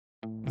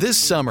This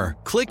summer,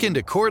 click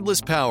into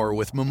cordless power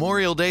with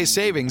Memorial Day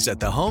savings at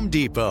the Home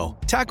Depot.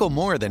 Tackle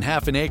more than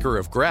half an acre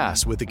of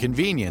grass with the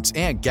convenience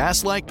and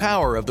gas-like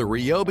power of the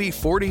Ryobi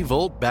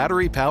 40-volt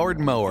battery-powered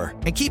mower.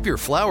 And keep your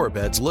flower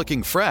beds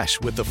looking fresh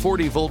with the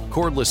 40-volt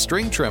cordless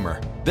string trimmer.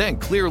 Then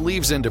clear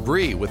leaves and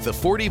debris with the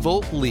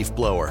 40-volt leaf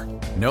blower.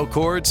 No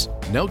cords,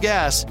 no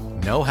gas,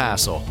 no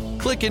hassle.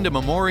 Click into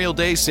Memorial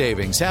Day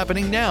savings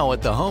happening now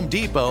at the Home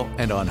Depot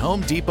and on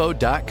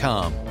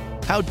HomeDepot.com.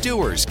 How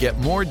doers get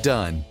more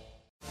done.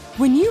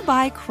 When you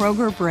buy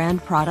Kroger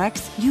brand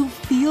products, you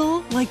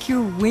feel like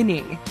you're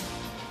winning.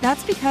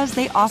 That's because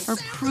they offer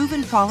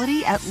proven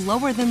quality at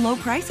lower than low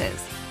prices.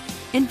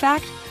 In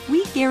fact,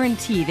 we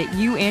guarantee that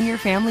you and your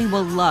family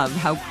will love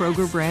how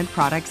Kroger brand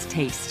products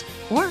taste,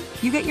 or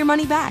you get your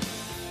money back.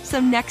 So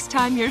next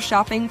time you're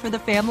shopping for the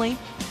family,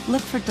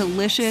 look for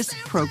delicious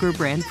Kroger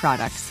brand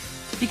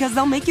products, because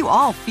they'll make you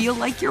all feel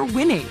like you're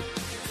winning.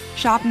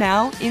 Shop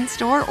now,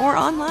 in-store, or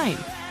online.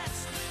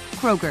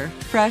 Kroger,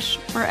 fresh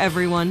for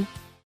everyone.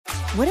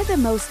 What do the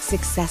most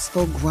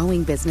successful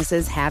growing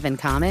businesses have in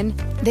common?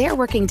 They're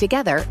working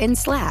together in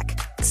Slack.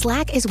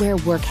 Slack is where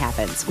work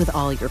happens with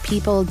all your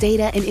people,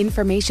 data, and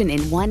information in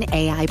one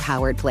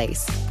AI-powered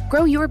place.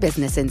 Grow your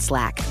business in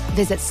Slack.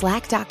 Visit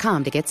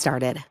slack.com to get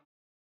started.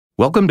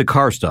 Welcome to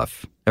Car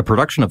Stuff, a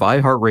production of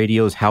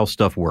iHeartRadio's How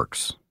Stuff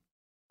Works.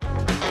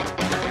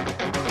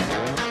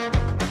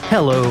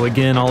 Hello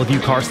again, all of you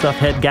Car Stuff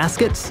head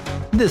gaskets.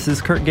 This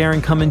is Kurt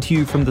Guerin coming to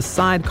you from the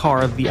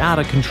sidecar of the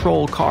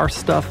out-of-control Car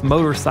Stuff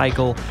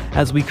motorcycle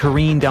as we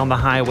careen down the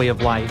highway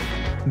of life.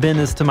 Ben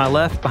is to my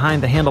left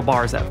behind the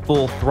handlebars at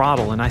full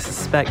throttle, and I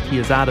suspect he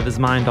is out of his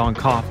mind on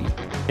coffee.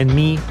 And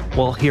me,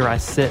 well, here I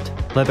sit,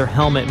 leather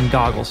helmet and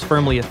goggles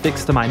firmly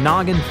affixed to my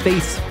noggin,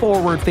 face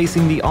forward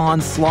facing the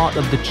onslaught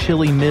of the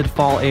chilly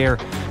mid-fall air,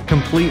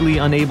 completely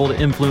unable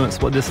to influence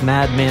what this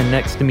madman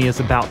next to me is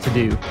about to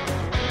do.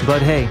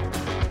 But hey,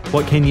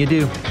 what can you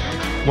do?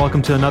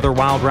 Welcome to another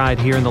wild ride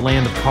here in the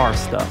land of car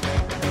stuff.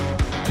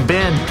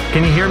 Ben,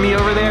 can you hear me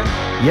over there?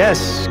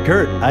 Yes,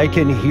 Kurt, I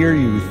can hear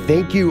you.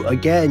 Thank you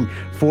again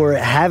for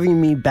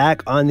having me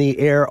back on the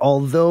air,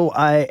 although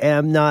I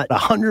am not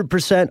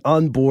 100%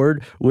 on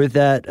board with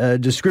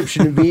that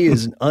description of me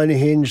as an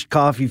unhinged,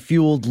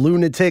 coffee-fueled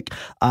lunatic.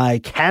 I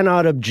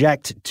cannot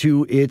object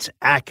to its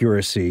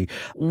accuracy.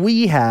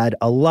 We had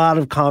a lot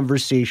of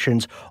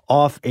conversations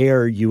off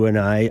air, you and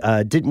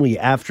I, didn't we,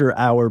 after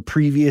our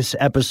previous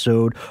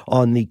episode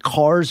on the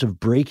cars of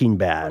Breaking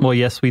Bad? Well,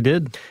 yes, we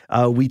did.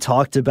 We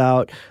talked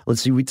about,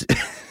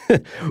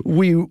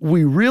 we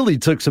really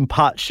took some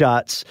pot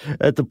shots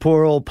at the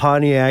poor old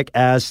Pontiac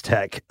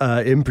Aztec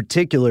in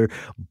particular.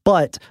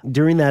 But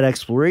during that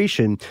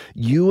exploration,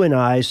 you and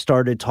I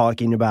started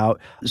talking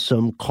about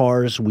some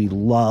cars we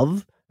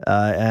love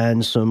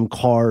and some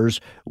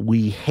cars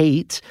we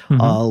hate.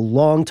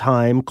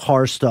 Longtime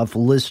Car Stuff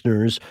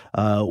listeners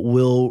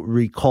will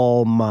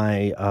recall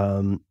my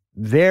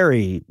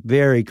very,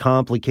 very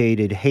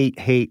complicated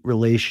hate-hate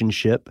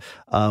relationship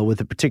with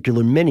a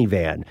particular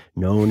minivan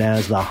known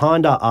as the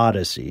Honda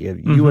Odyssey.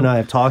 You and I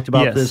have talked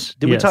about this.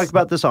 Did we talk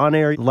about this on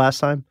air last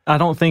time? I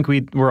don't think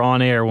we were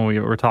on air when we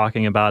were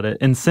talking about it.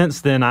 And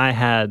since then, I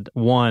had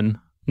one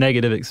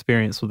negative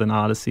experience with an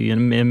Odyssey,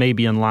 and it may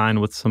be in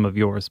line with some of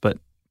yours, but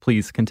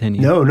please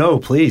continue. No,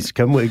 please,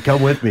 come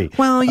with me.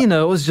 Well,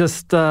 it was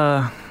just...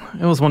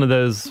 it was one of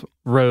those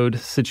road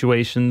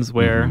situations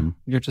where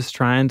you're just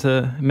trying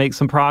to make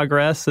some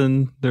progress,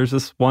 and there's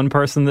this one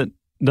person that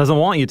doesn't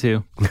want you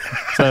to.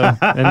 So,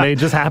 and they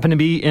just happen to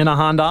be in a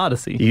Honda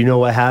Odyssey. You know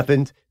what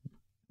happened?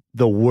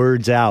 The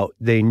word's out.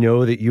 They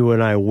know that you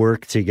and I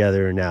work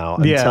together now.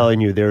 I'm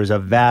telling you, there's a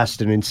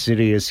vast and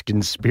insidious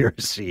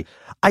conspiracy.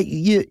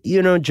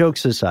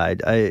 Jokes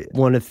aside, I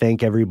want to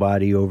thank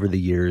everybody over the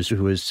years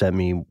who has sent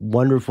me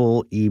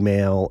wonderful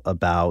email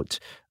about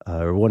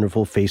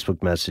wonderful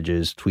Facebook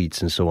messages,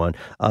 tweets, and so on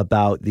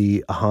about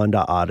the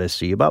Honda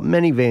Odyssey, about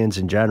minivans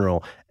in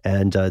general.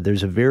 And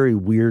there's a very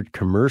weird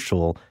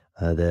commercial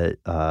that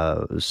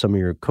some of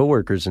your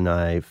coworkers and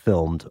I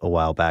filmed a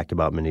while back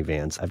about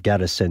minivans. I've got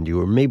to send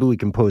you, or maybe we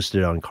can post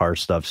it on Car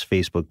Stuff's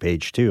Facebook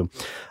page too.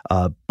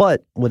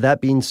 But with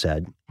that being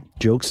said,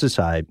 jokes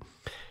aside,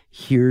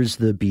 here's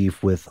the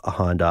beef with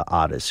Honda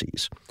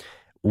Odysseys.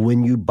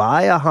 When you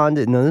buy a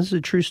Honda, now this is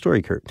a true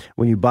story, Kurt.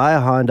 When you buy a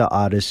Honda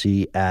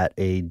Odyssey at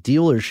a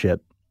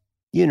dealership,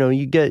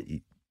 you get,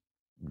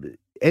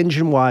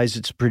 engine-wise,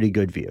 it's a pretty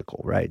good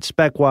vehicle, right?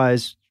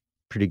 Spec-wise,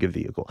 pretty good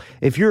vehicle.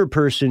 If you're a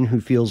person who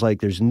feels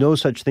like there's no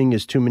such thing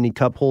as too many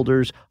cup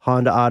holders,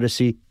 Honda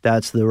Odyssey,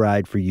 that's the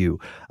ride for you.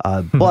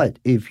 But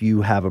if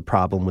you have a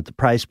problem with the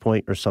price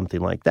point or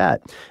something like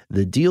that,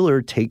 the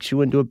dealer takes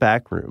you into a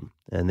back room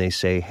and they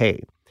say,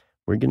 hey,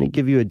 we're going to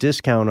give you a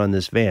discount on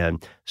this van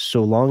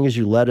so long as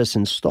you let us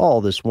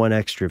install this one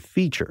extra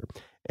feature.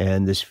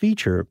 And this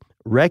feature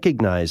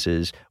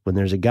recognizes when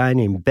there's a guy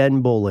named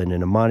Ben Bolin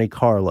in a Monte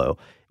Carlo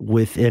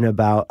within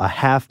about a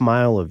half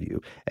mile of you,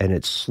 and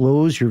it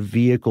slows your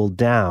vehicle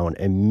down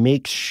and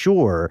makes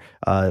sure,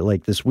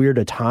 like this weird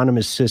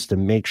autonomous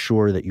system, makes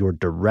sure that you're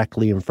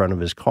directly in front of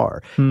his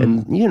car.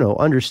 And,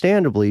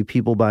 understandably,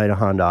 people buying a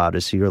Honda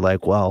Odyssey are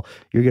like, well,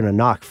 you're going to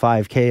knock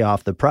 $5,000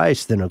 off the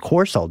price, then of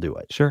course I'll do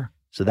it. Sure.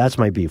 So that's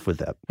my beef with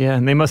them. Yeah,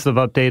 and they must have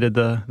updated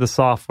the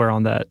software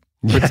on that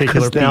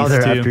particular piece now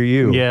they're too. After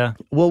you. Yeah.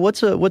 Well,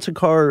 what's a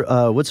car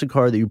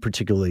that you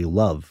particularly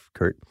love,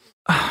 Kurt?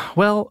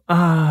 Well,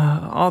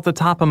 off the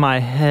top of my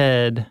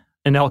head,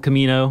 an El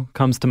Camino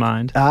comes to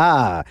mind.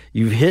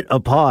 You've hit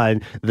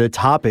upon the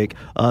topic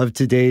of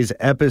today's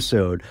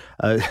episode.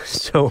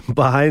 So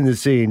behind the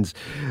scenes,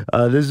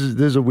 this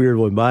is a weird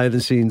one. Behind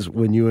the scenes,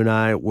 when you and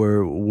I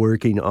were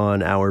working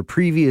on our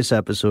previous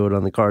episode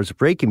on the Cars of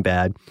Breaking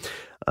Bad,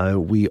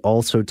 we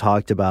also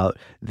talked about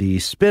the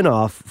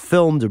spin-off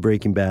film to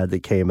Breaking Bad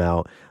that came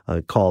out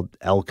called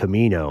El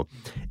Camino.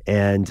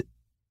 And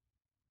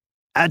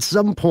at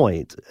some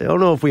point, I don't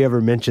know if we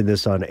ever mentioned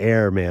this on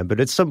air, man, but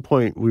at some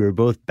point we were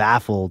both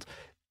baffled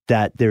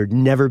that there'd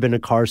never been a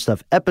Car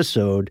Stuff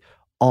episode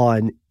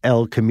on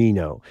El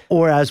Camino,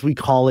 or as we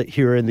call it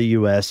here in the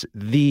U.S.,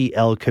 the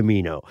El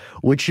Camino,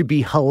 which should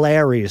be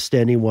hilarious to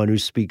anyone who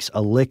speaks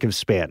a lick of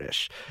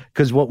Spanish,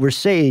 because what we're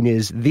saying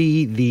is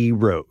the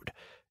road.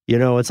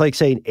 It's like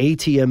saying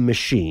ATM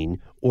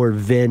machine or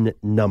VIN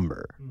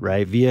number,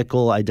 right?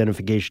 Vehicle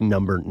identification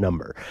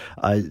number.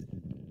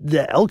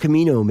 The El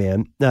Camino,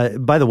 man,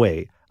 by the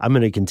way, I'm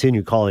going to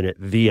continue calling it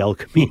the El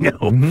Camino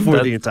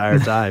for the entire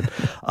time.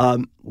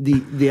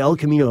 The El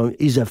Camino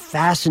is a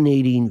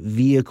fascinating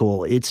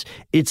vehicle. It's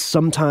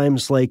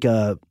sometimes like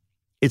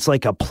it's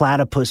like a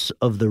platypus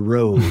of the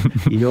road.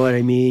 You know what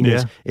I mean?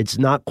 Yeah. It's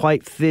not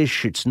quite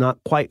fish. It's not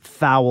quite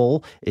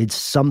foul. It's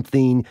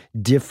something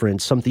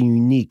different, something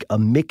unique, a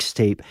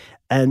mixtape.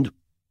 And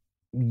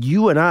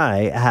you and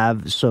I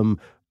have some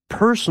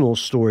personal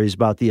stories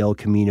about the El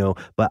Camino,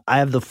 but I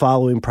have the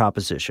following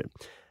proposition.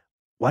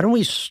 Why don't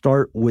we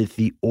start with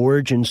the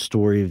origin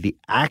story of the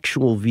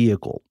actual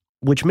vehicle,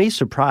 which may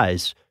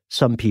surprise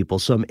some people.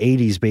 Some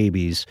 80s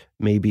babies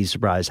may be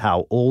surprised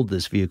how old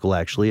this vehicle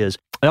actually is.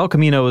 El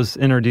Camino was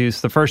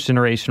introduced, the first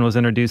generation was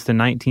introduced in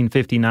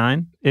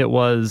 1959. It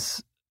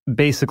was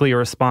basically a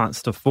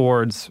response to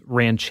Ford's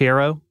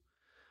Ranchero.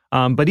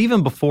 But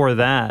even before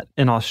that,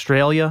 in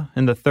Australia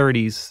in the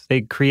 30s,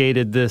 they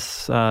created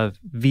this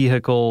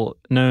vehicle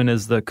known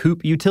as the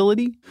coupe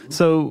utility.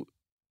 So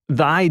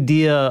the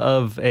idea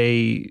of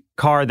a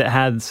car that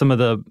had some of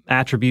the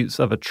attributes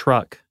of a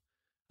truck,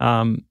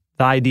 the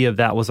idea of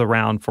that was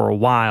around for a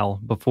while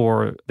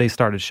before they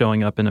started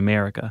showing up in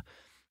America.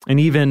 And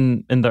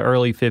even in the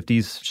early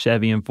 50s,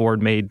 Chevy and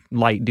Ford made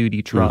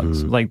light-duty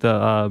trucks. Like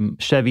the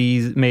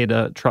Chevy made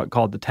a truck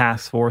called the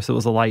Task Force. It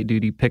was a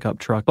light-duty pickup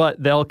truck.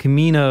 But the El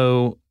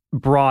Camino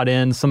brought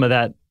in some of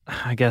that,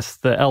 I guess,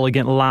 the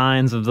elegant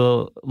lines of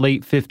the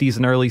late 50s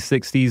and early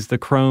 60s, the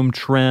chrome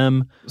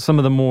trim, some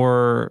of the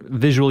more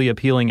visually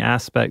appealing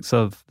aspects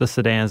of the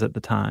sedans at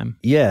the time.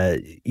 Yeah,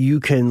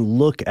 you can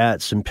look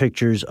at some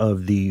pictures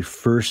of the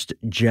first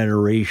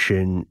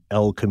generation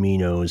El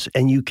Caminos,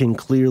 and you can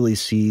clearly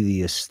see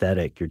the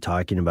aesthetic you're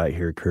talking about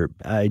here, Kurt.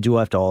 I do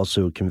have to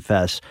also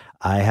confess,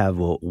 I have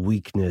a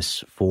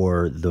weakness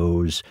for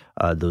those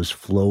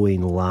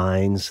flowing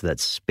lines, that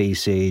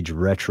space age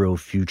retro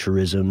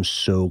futurism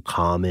so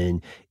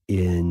common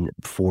in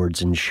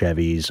Fords and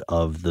Chevys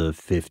of the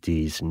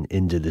 50s and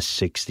into the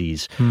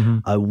 60s.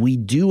 We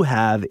do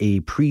have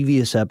a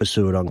previous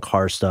episode on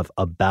Car Stuff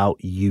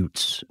about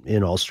utes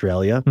in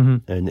Australia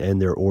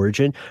and their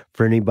origin.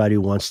 For anybody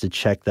who wants to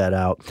check that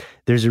out,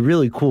 there's a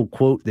really cool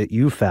quote that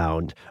you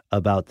found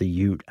about the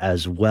ute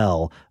as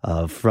well,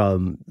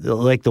 from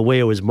like the way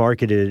it was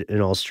marketed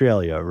in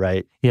Australia,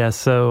 right? Yeah,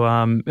 so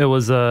it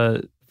was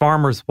a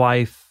farmer's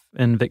wife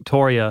in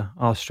Victoria,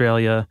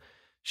 Australia.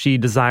 She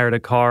desired a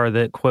car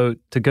that, quote,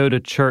 to go to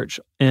church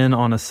in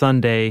on a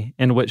Sunday,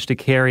 in which to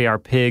carry our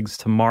pigs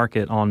to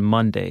market on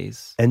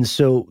Mondays. And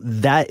so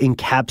that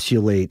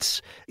encapsulates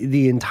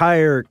the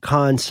entire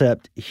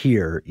concept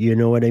here. You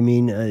know what I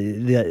mean?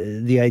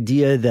 The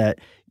idea that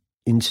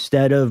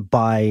instead of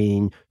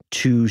buying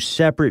two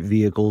separate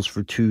vehicles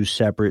for two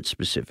separate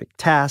specific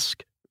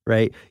tasks,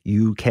 right,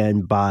 you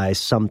can buy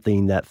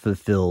something that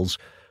fulfills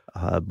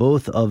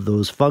both of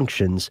those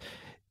functions.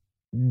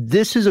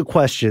 This is a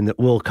question that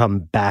we'll come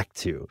back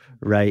to,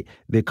 right?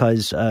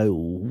 Because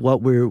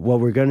what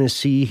we're going to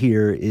see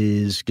here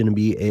is going to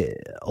be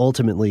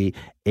ultimately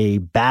a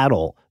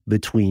battle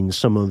between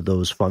some of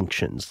those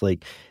functions.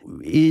 Like,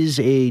 is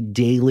a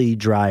daily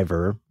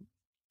driver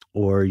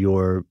or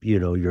your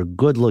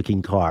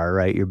good-looking car,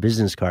 right, your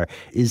business car,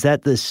 is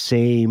that the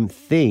same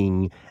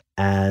thing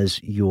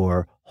as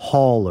your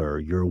hauler,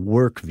 your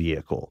work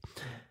vehicle?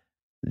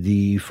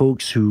 The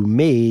folks who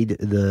made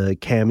the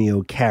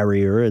Cameo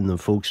Carrier and the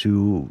folks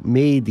who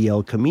made the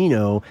El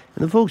Camino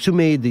and the folks who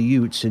made the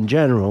Utes in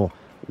general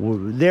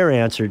Their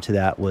answer to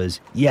that was,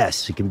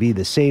 yes, it can be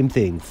the same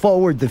thing.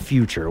 Forward the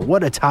future.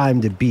 What a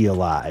time to be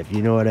alive.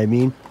 You know what I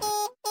mean?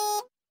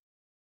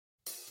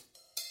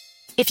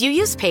 If you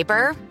use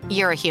paper,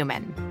 you're a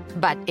human.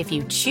 But if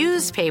you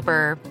choose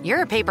paper,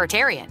 you're a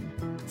papertarian.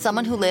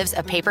 Someone who lives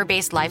a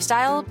paper-based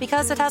lifestyle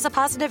because it has a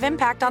positive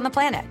impact on the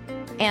planet.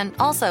 And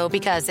also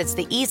because it's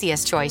the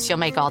easiest choice you'll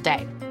make all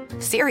day.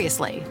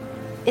 Seriously.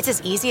 It's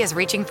as easy as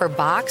reaching for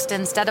boxed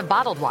instead of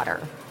bottled water.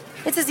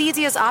 It's as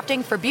easy as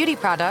opting for beauty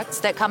products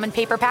that come in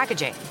paper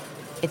packaging.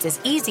 It's as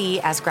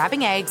easy as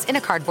grabbing eggs in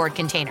a cardboard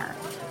container.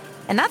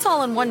 And that's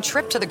all in one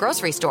trip to the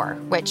grocery store,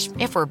 which,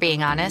 if we're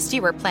being honest,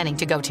 you were planning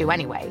to go to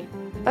anyway.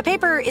 But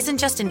paper isn't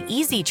just an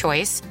easy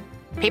choice.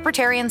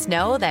 Papertarians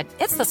know that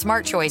it's the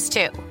smart choice,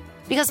 too.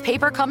 Because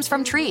paper comes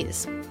from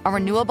trees, a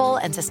renewable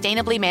and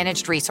sustainably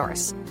managed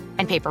resource.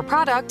 And paper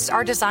products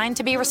are designed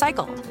to be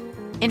recycled.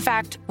 In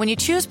fact, when you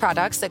choose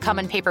products that come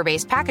in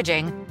paper-based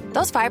packaging,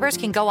 those fibers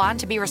can go on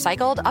to be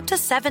recycled up to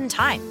 7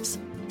 times.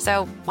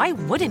 So why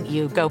wouldn't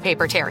you go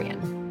papertarian?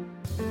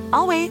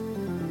 I'll wait.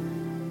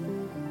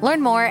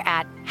 Learn more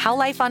at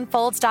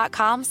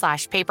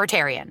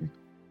howlifeunfolds.com/papertarian.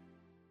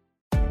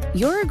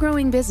 You're a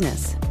growing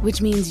business,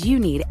 which means you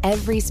need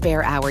every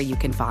spare hour you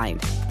can find.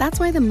 That's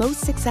why the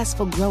most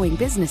successful growing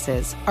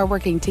businesses are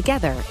working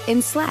together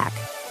in Slack.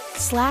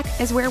 Slack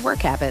is where work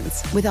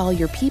happens, with all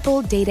your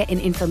people, data, and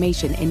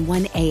information in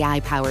one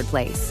AI-powered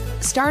place.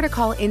 Start a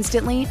call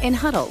instantly in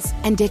huddles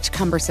and ditch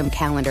cumbersome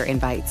calendar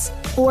invites.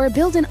 Or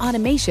build an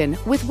automation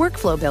with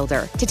Workflow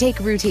Builder to take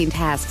routine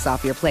tasks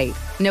off your plate.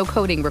 No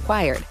coding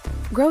required.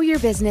 Grow your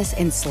business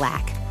in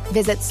Slack.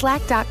 Visit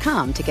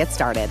slack.com to get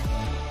started.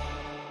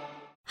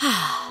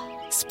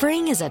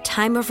 Spring is a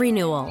time of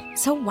renewal,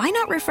 so why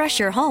not refresh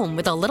your home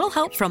with a little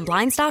help from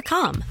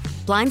Blinds.com?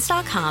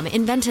 Blinds.com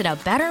invented a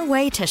better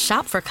way to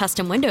shop for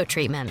custom window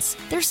treatments.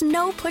 There's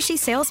no pushy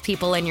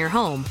salespeople in your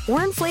home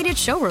or inflated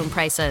showroom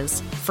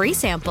prices. Free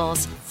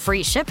samples,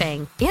 free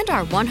shipping, and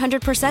our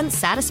 100%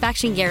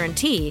 satisfaction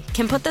guarantee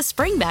can put the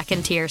spring back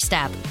into your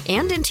step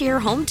and into your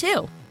home,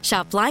 too.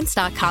 Shop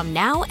Blinds.com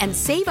now and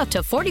save up to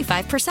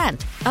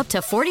 45%. Up to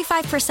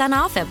 45%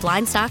 off at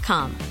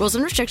Blinds.com. Rules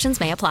and restrictions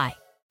may apply.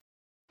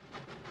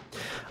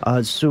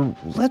 So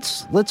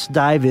let's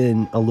dive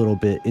in a little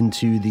bit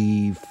into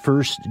the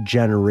first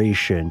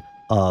generation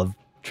of,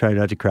 try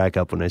not to crack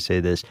up when I say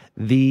this,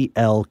 the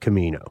El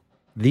Camino,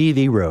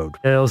 the road.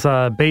 It was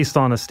based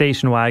on a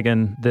station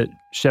wagon that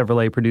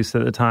Chevrolet produced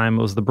at the time.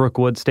 It was the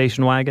Brookwood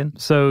station wagon.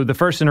 So the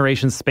first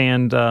generation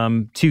spanned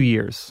 2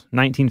 years,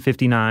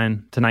 1959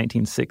 to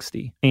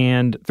 1960.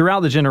 And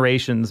throughout the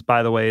generations,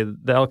 by the way,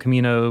 the El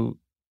Camino,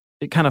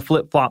 it kind of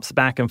flip-flops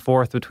back and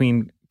forth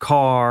between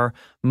car,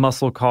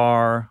 muscle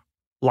car,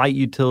 light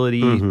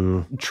utility,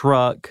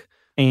 truck,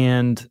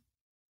 and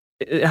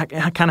it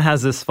kind of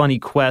has this funny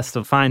quest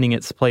of finding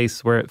its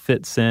place where it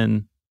fits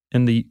in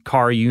the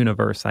car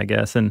universe, I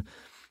guess. And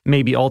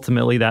maybe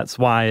ultimately that's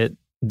why it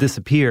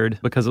disappeared,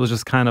 because it was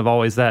just kind of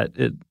always that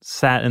it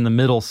sat in the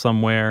middle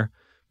somewhere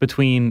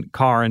between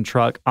car and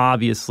truck,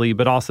 obviously,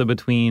 but also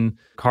between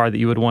car that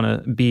you would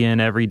want to be in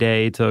every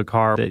day to a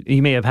car that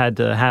you may have had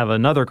to have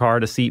another car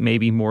to seat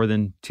maybe more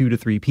than 2 to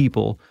 3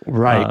 people,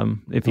 right?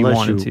 If you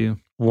wanted to.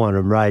 Want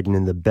them riding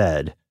in the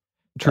bed.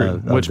 True,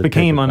 which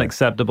became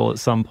unacceptable at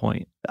some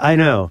point. I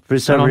know, for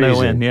some reason. I don't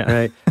know when,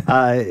 yeah.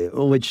 Right?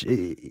 Which,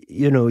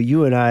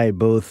 you and I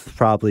both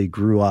probably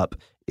grew up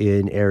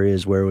in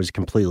areas where it was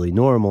completely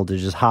normal to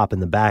just hop in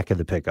the back of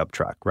the pickup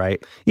truck,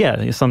 right?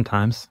 Yeah,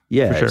 sometimes.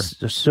 Yeah, for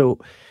sure. So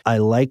I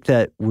like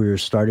that we're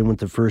starting with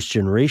the first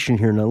generation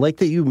here, and I like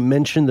that you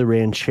mentioned the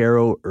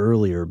Ranchero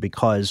earlier,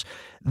 because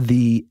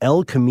the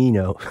El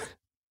Camino...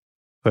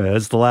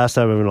 That's the last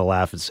time I'm going to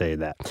laugh at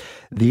saying that.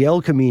 The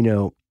El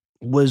Camino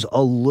was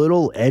a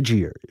little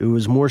edgier. It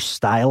was more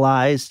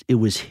stylized. It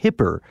was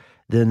hipper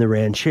than the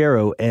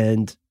Ranchero.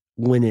 And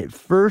when it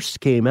first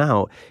came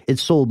out, it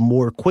sold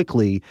more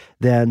quickly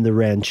than the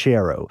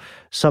Ranchero.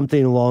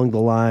 Something along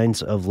the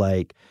lines of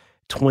like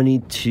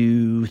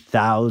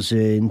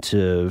 22,000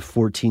 to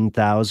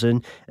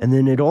 14,000. And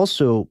then it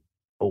also,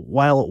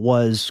 while it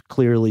was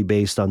clearly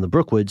based on the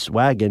Brookwoods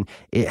wagon,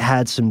 it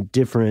had some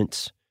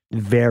different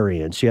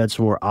variants. You had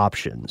some more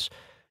options.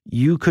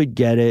 You could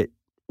get it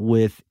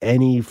with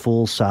any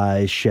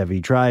full-size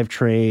Chevy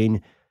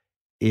drivetrain.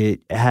 It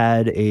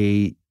had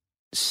a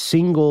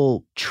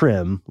single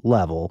trim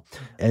level,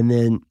 and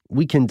then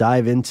we can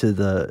dive into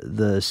the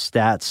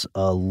stats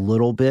a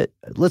little bit.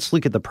 Let's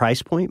look at the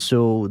price point.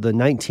 So the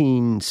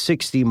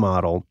 1960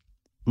 model,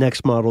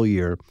 next model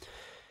year,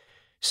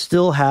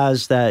 still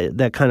has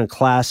that kind of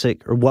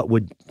classic, or what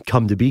would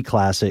come to be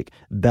classic,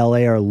 Bel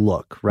Air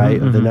look, right,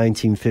 of the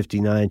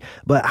 1959.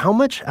 But how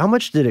much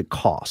did it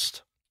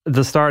cost?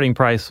 The starting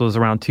price was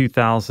around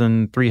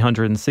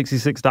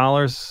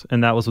 $2,366,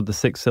 and that was with the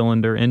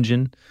 6-cylinder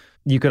engine.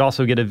 You could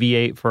also get a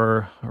V8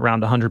 for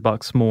around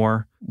 $100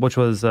 more, which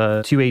was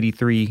a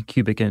 283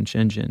 cubic inch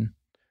engine.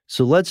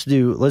 So let's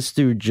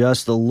do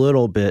just a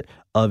little bit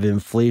of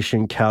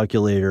inflation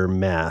calculator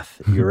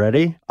math. You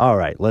ready? All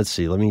right, let's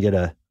see. Let me get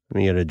a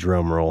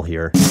drum roll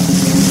here.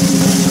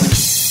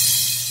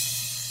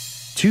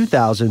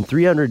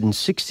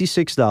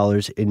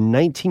 $2,366 in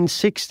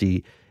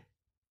 1960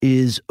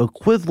 is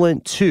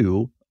equivalent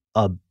to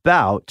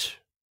about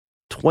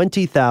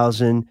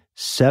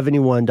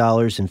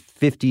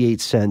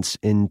 $20,071.58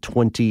 in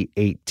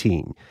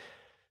 2018.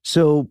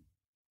 So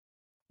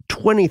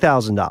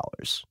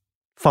 $20,000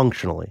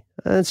 functionally.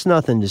 That's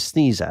nothing to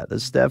sneeze at.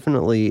 That's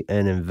definitely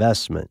an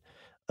investment,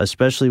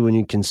 especially when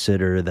you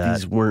consider that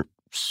these weren't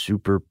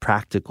super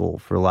practical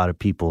for a lot of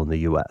people in the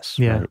U.S.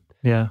 Yeah, right?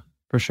 Yeah,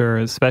 for sure.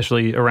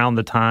 Especially around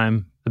the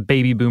time, the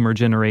baby boomer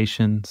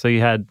generation. So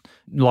you had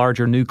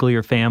larger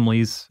nuclear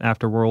families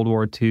after World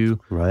War II.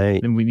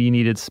 Right. And you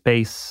needed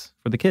space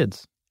for the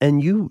kids.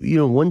 And you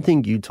know, one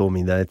thing you told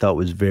me that I thought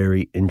was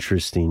very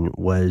interesting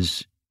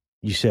was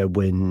you said,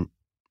 when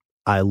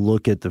I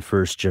look at the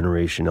first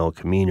generation El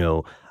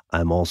Camino,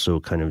 I'm also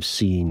kind of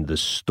seeing the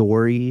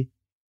story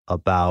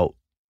about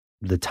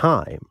the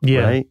time,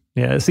 right?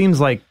 Yeah, it seems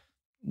like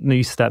when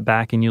you step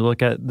back and you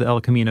look at the El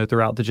Camino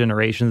throughout the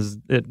generations,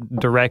 it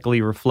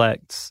directly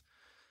reflects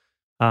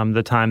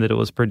the time that it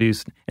was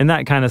produced. And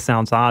that kind of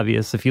sounds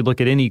obvious. If you look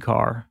at any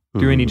car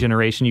through any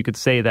generation, you could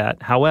say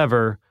that.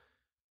 However,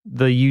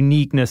 the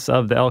uniqueness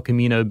of the El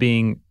Camino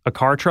being a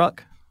car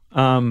truck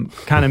kind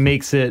of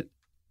makes it,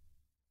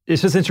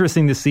 it's just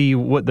interesting to see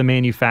what the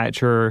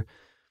manufacturer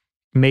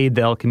made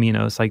the El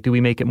Camino. It's like, do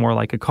we make it more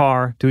like a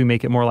car? Do we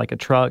make it more like a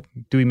truck?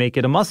 Do we make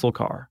it a muscle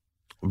car?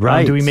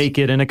 Right. Do we make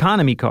it an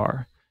economy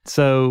car?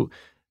 So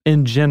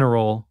in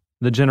general,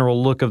 the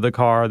general look of the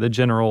car, the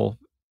general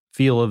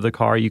feel of the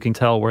car, you can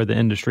tell where the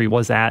industry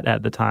was at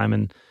the time.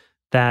 And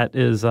that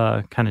is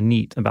kind of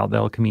neat about the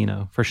El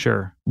Camino, for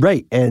sure.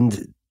 Right.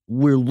 And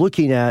we're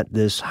looking at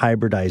this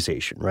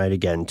hybridization, right?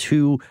 Again,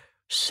 two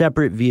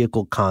separate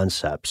vehicle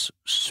concepts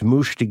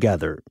smooshed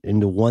together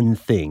into one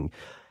thing.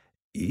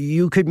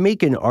 You could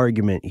make an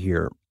argument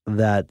here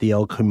that the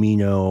El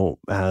Camino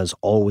has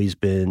always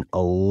been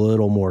a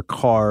little more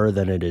car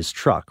than it is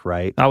truck,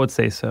 right? I would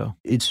say so.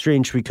 It's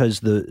strange because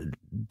the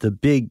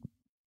big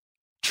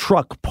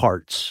truck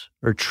parts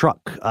or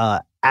truck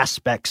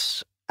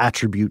aspects,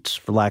 attributes,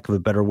 for lack of a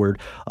better word,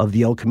 of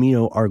the El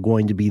Camino are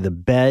going to be the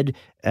bed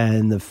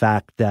and the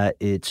fact that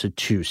it's a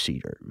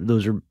two-seater.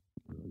 Those are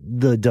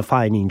the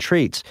defining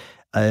traits.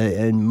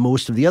 And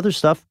most of the other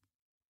stuff,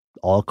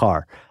 all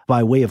car.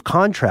 By way of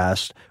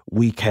contrast,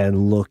 we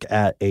can look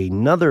at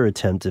another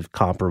attempt of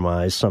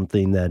compromise,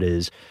 something that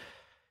is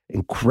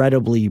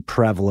incredibly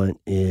prevalent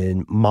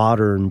in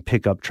modern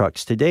pickup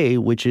trucks today,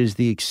 which is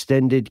the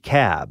extended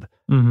cab.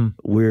 Mm-hmm.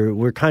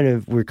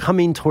 We're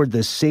coming toward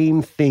the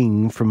same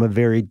thing from a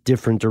very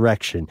different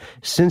direction.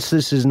 Since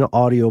this is an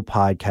audio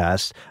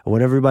podcast, I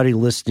want everybody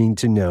listening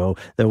to know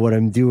that what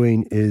I'm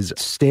doing is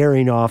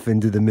staring off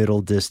into the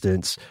middle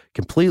distance,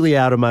 completely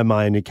out of my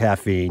mind of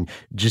caffeine,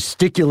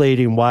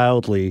 gesticulating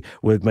wildly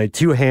with my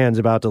two hands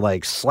about to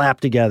like slap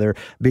together,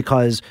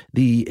 because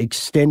the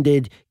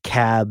extended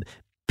cab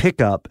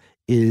pickup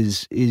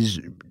is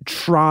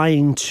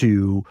trying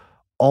to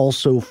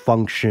also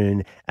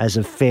function as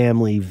a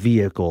family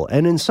vehicle.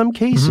 And in some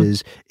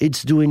cases,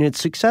 it's doing it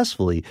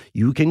successfully.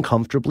 You can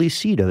comfortably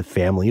seat a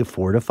family of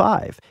 4 to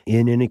 5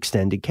 in an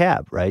extended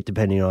cab, right?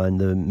 Depending on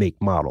the make,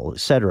 model,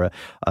 et cetera.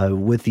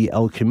 With the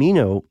El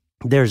Camino,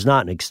 there's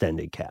not an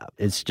extended cab.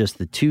 It's just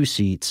the 2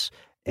 seats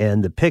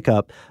and the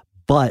pickup.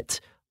 But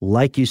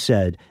like you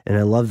said, and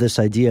I love this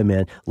idea,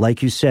 man,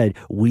 like you said,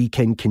 we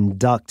can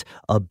conduct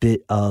a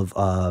bit of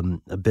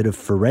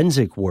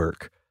forensic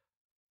work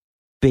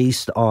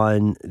based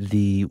on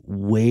the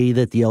way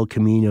that the El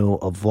Camino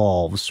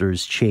evolves or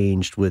is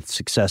changed with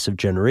successive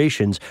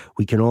generations.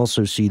 We can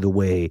also see the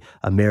way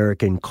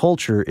American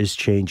culture is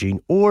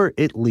changing, or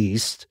at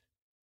least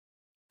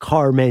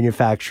car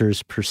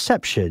manufacturers'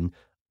 perception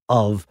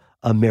of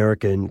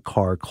American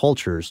car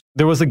cultures.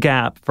 There was a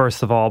gap,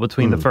 first of all,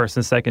 between the first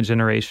and second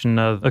generation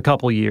of a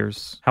couple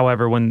years.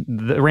 However, when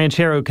the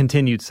Ranchero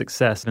continued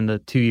success in the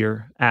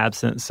 2-year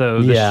absence,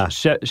 so the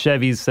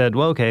Chevys said,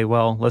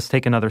 well, let's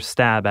take another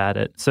stab at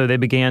it. So they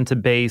began to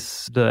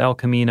base the El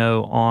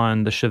Camino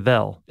on the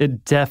Chevelle.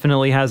 It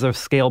definitely has a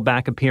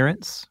scaled-back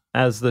appearance,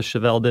 as the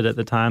Chevelle did at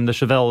the time. The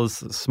Chevelle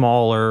is a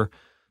smaller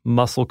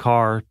muscle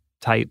car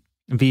type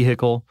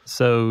vehicle.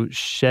 So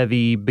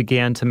Chevy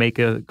began to make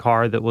a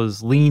car that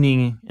was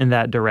leaning in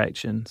that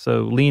direction.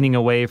 So leaning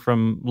away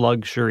from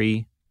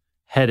luxury,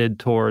 headed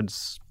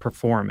towards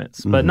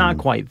performance, but not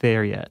quite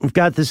there yet. We've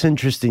got this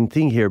interesting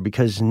thing here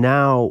because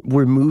now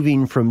we're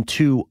moving from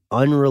 2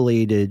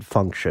 unrelated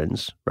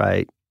functions,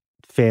 right?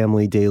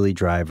 Family, daily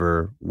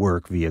driver,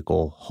 work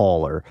vehicle,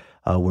 hauler.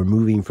 We're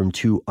moving from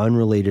 2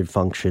 unrelated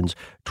functions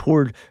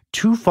toward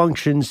 2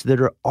 functions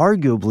that are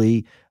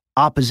arguably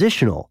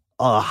oppositional.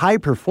 A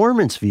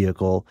high-performance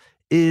vehicle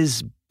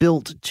is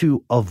built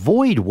to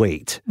avoid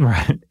weight,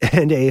 right?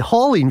 And a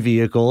hauling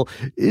vehicle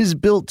is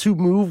built to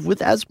move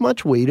with as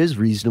much weight as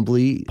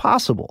reasonably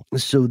possible.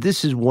 So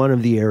this is one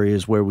of the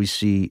areas where we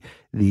see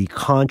the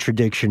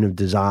contradiction of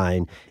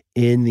design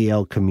in the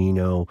El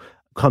Camino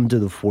come to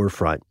the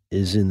forefront,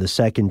 is in the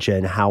second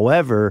gen.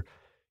 However,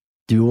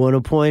 do want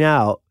to point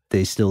out,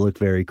 they still look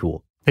very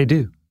cool. They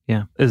do.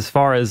 Yeah. As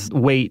far as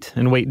weight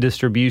and weight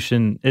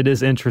distribution, it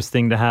is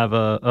interesting to have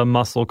a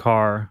muscle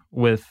car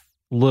with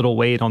little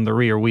weight on the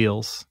rear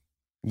wheels.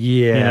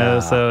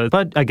 Yeah.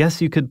 But I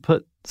guess you could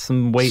put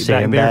some weight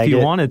back there if you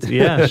wanted to.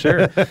 Yeah, sure.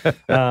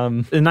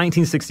 In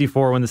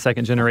 1964, when the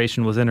second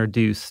generation was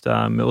introduced,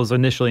 it was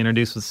initially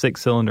introduced with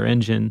 6-cylinder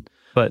engine,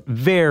 but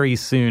very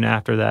soon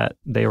after that,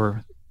 they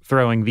were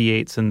throwing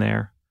V8s in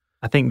there.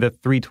 I think the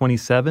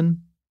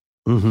 327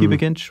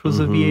 cubic inch was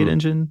a V8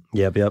 engine.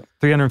 Yep.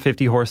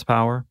 350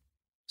 horsepower,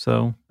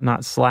 so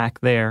not slack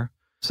there.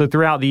 So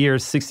throughout the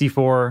years,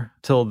 64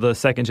 till the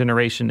second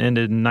generation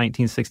ended in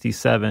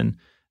 1967,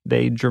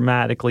 they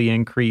dramatically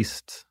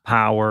increased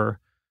power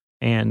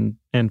and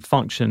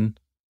function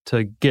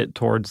to get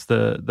towards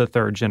the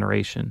third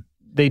generation.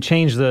 They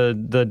changed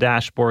the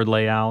dashboard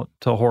layout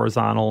to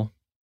horizontal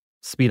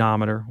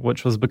speedometer,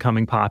 which was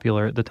becoming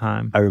popular at the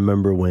time. I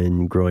remember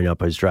when growing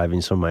up, I was driving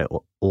some of my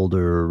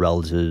older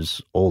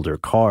relatives' older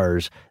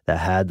cars that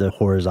had the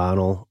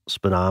horizontal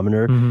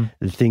speedometer.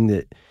 The thing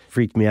that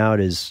freaked me out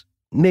is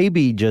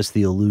maybe just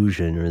the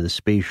illusion or the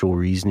spatial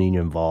reasoning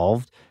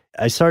involved.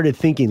 I started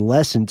thinking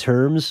less in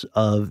terms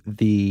of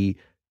the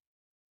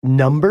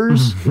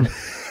numbers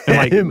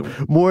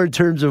and more in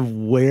terms of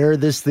where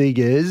this thing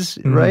is,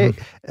 right?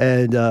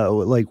 And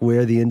like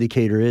where the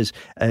indicator is.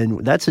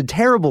 And that's a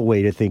terrible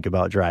way to think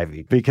about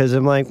driving, because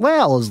I'm like,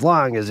 well, as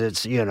long as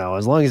it's,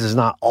 as long as it's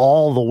not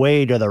all the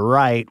way to the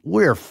right,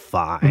 we're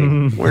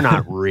fine. We're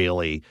not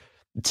really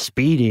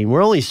speeding.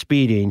 We're only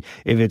speeding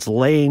if it's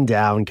laying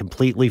down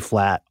completely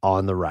flat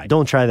on the right.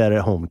 Don't try that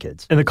at home,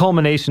 kids. In the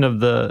culmination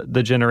of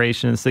the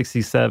generation in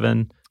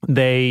 67,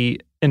 they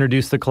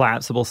introduced the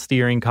collapsible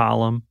steering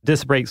column.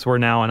 Disc brakes were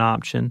now an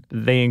option.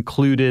 They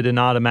included an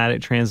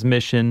automatic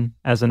transmission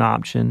as an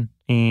option.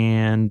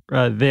 And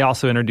they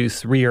also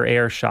introduced rear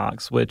air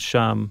shocks, which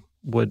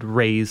would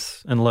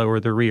raise and lower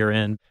the rear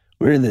end.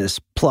 We're in this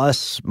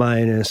plus,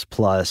 minus,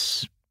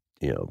 plus,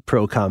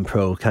 pro, con,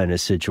 pro kind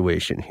of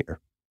situation here.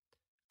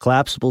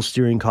 Collapsible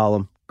steering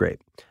column, great.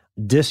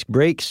 Disc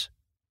brakes,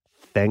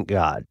 thank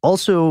God.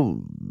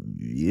 Also,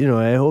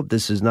 I hope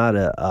this is not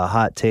a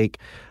hot take,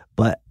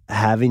 but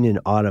having an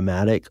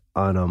automatic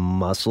on a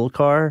muscle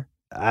car,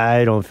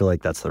 I don't feel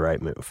like that's the right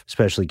move,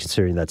 especially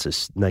considering that's a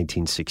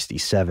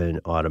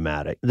 1967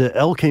 automatic. The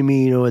El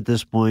Camino at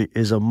this point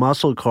is a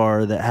muscle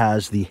car that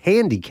has the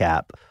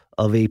handicap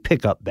of a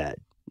pickup bed.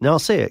 Now, I'll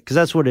say it because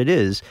that's what it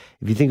is.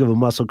 If you think of a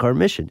muscle car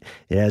Mission,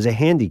 it has a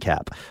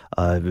handicap.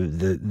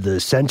 The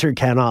center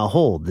cannot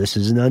hold. This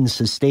is an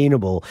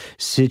unsustainable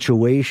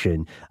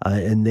situation.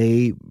 I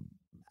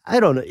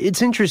don't know.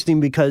 It's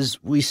interesting because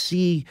we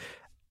see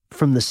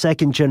from the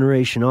second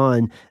generation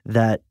on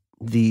that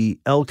the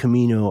El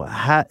Camino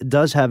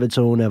does have its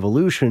own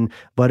evolution,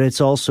 but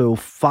it's also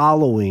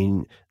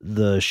following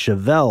the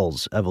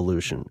Chevelle's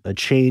evolution. A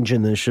change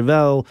in the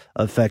Chevelle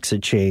affects a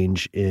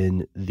change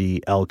in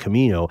the El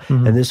Camino.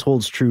 And this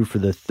holds true for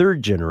the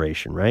third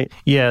generation, right?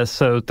 Yeah,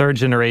 so third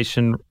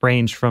generation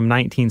ranged from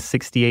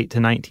 1968 to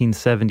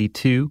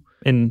 1972.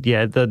 And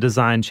yeah, the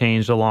design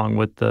changed along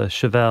with the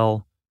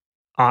Chevelle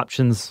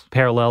options,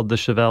 paralleled the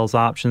Chevelle's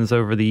options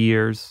over the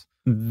years.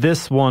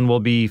 This one will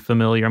be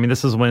familiar. I mean,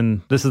 this is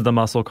the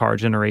muscle car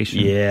generation.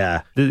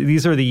 Yeah.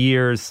 These are the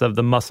years of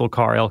the muscle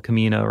car El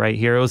Camino right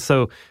here.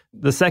 So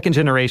the second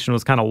generation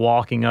was kind of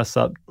walking us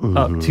up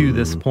to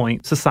this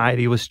point.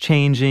 Society was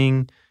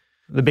changing.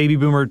 The baby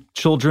boomer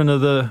children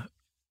of the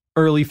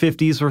early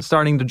 50s were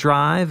starting to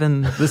drive,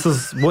 and this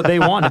is what they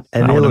wanted.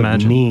 And they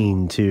look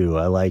mean, too.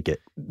 I like it.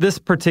 This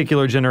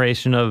particular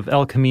generation of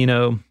El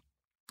Camino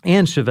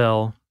and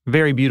Chevelle,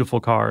 very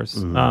beautiful cars.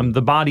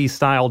 The body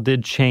style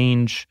did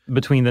change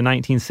between the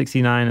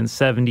 1969 and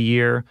 70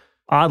 year.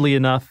 Oddly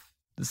enough,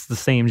 it's the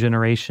same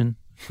generation.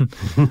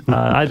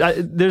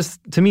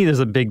 To me, there's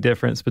a big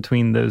difference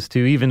between those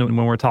two. Even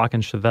when we're talking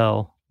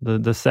Chevelle,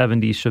 the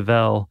 70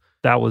 Chevelle,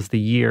 that was the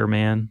year,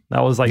 man.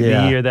 That was like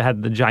the year that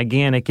had the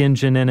gigantic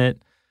engine in it.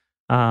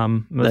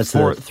 That's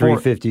the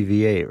 350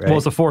 V8, right? Well,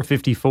 it's a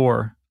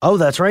 454. Oh,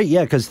 that's right.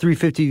 Yeah, because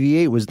 350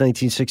 V8 was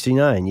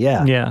 1969.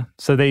 Yeah. Yeah.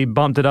 So they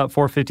bumped it up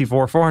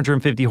 454,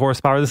 450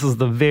 horsepower. This is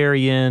the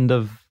very end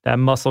of that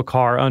muscle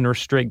car,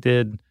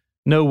 unrestricted.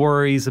 No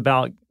worries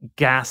about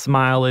gas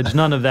mileage,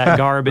 none of that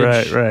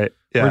garbage. Right.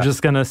 Yeah. We're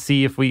just going to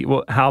see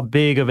how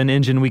big of an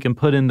engine we can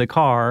put in the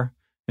car,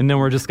 and then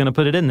we're just going to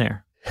put it in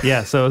there.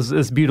 Yeah, so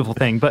it's a beautiful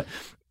thing. But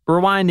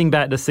rewinding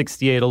back to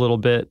 68 a little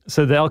bit,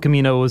 so the El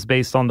Camino was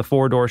based on the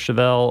four-door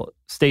Chevelle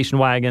station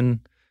wagon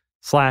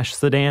 /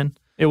 sedan.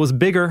 It was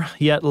bigger,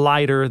 yet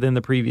lighter than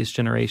the previous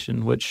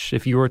generation, which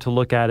if you were to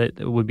look at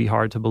it, it would be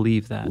hard to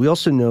believe that. We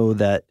also know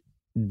that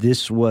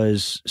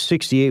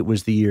 68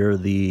 was the year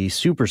the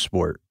Super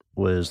Sport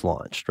was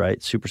launched,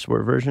 right? Super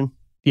Sport version?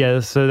 Yeah,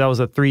 so that was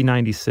a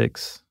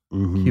 396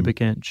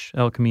 cubic inch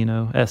El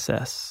Camino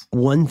SS.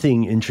 One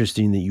thing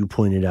interesting that you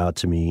pointed out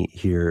to me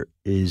here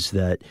is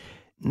that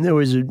there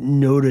was a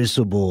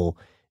noticeable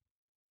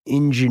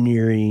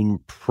engineering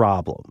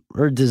problem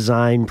or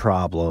design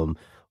problem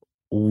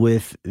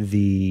with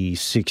the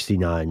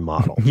 69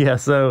 model. Yeah,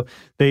 so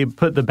they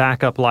put the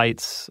backup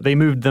lights, they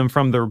moved them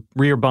from the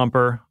rear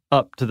bumper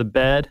up to the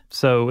bed.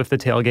 So if the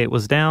tailgate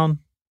was down,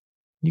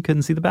 you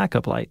couldn't see the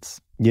backup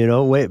lights. You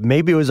know,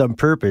 maybe it was on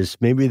purpose.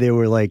 Maybe they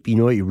were like, you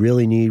know what you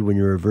really need when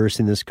you're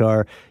reversing this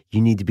car? You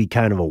need to be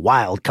kind of a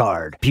wild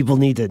card. People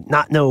need to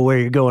not know where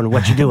you're going and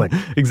what you're doing.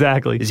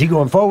 Exactly. Is he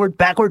going forward,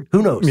 backward?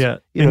 Who knows? Yeah.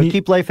 You know,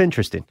 keep life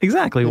interesting.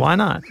 Exactly. Why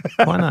not?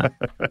 Why not?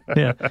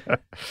 Yeah.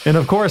 And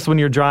of course, when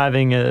you're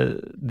driving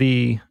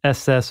the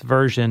SS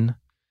version,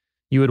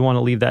 you would want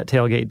to leave that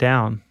tailgate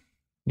down.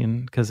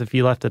 Because if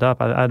you left it up,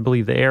 I'd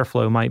believe the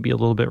airflow might be a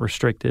little bit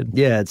restricted.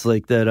 Yeah, it's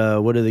like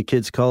that, what do the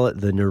kids call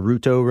it? The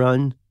Naruto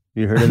run?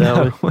 You heard of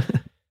that one?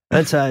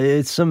 That's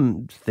it's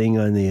some thing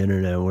on the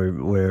internet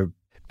where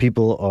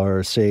people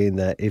are saying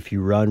that if you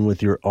run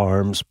with your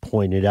arms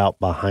pointed out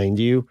behind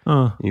you,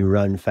 you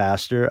run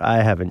faster.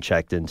 I haven't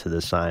checked into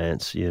the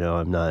science. You know,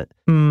 I'm not.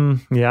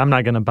 Yeah, I'm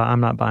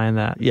not buying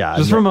that. Yeah,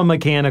 just from a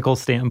mechanical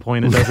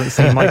standpoint, it doesn't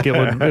seem like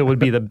it would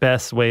be the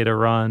best way to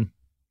run.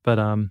 But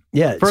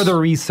further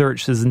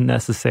research is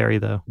necessary,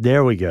 though.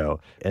 There we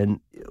go.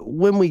 And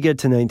when we get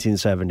to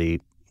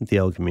 1970. The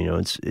El Camino,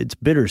 it's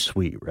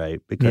bittersweet, right?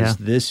 Because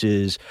this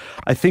is,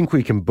 I think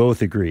we can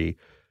both agree,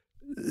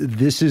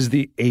 this is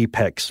the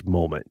apex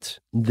moment.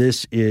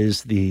 This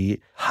is the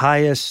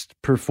highest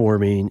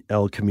performing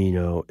El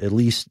Camino, at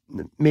least,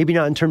 maybe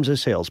not in terms of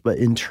sales, but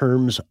in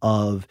terms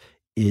of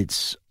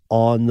its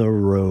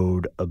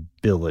on-the-road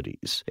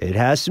abilities. It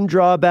has some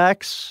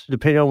drawbacks,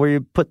 depending on where you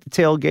put the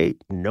tailgate.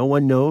 No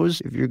one knows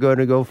if you're going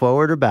to go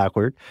forward or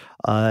backward.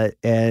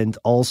 And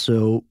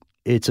also,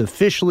 it's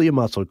officially a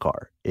muscle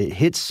car. It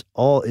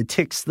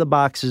ticks the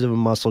boxes of a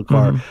muscle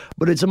car,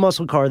 but it's a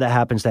muscle car that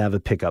happens to have a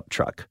pickup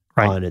truck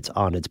on its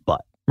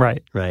butt.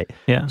 Right.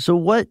 Yeah. So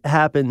what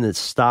happened that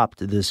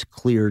stopped this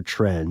clear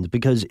trend?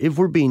 Because if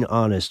we're being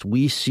honest,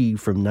 we see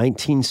from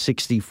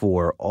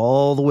 1964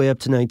 all the way up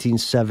to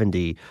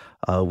 1970,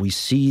 we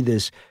see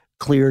this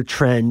clear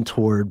trend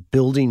toward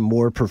building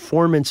more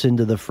performance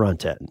into the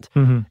front end.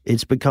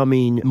 It's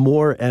becoming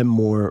more and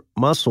more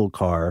muscle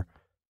car.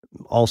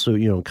 Also,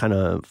 you know, kind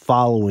of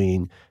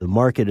following the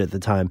market at the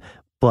time,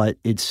 but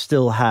it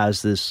still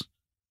has this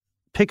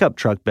pickup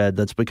truck bed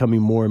that's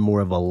becoming more and more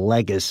of a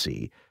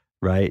legacy,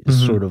 right?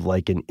 Sort of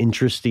like an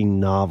interesting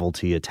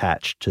novelty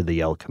attached to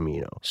the El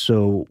Camino.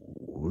 So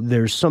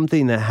there's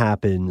something that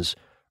happens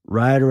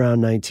right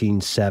around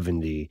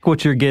 1970.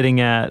 What you're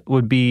getting at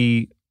would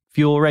be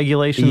fuel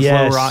regulations,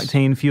 lower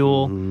octane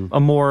fuel, a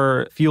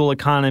more fuel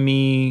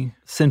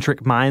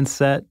economy-centric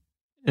mindset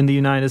in the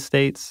United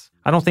States.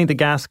 I don't think the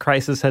gas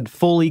crisis had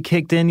fully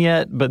kicked in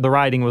yet, but the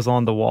writing was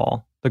on the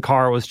wall. The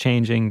car was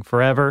changing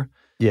forever.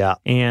 Yeah.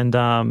 And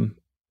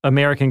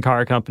American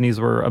car companies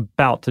were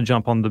about to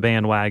jump on the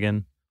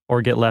bandwagon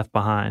or get left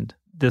behind.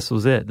 This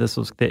was it. This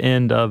was the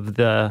end of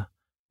the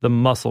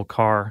muscle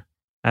car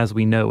as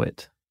we know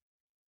it.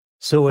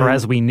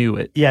 As we knew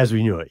it. Yeah, as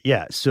we knew it.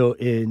 Yeah. So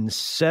in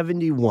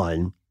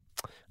 71,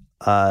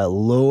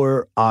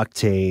 lower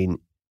octane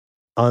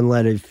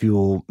unleaded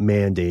fuel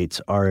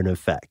mandates are in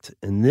effect.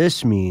 And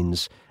this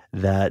means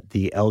that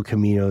the El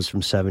Caminos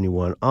from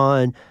 71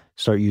 on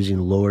start using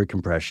lower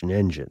compression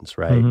engines,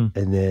 right?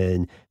 And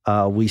then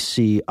we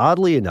see,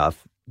 oddly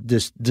enough,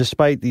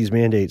 despite these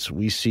mandates,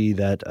 we see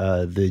that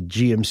the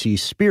GMC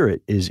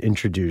Spirit is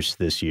introduced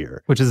this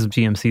year. Which is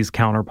GMC's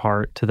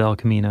counterpart to the El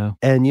Camino.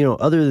 And, you know,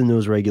 other than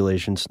those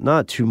regulations,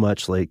 not too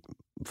much like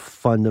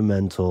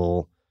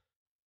fundamental,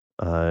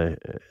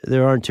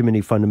 there aren't too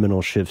many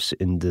fundamental shifts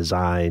in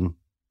design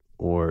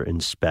or in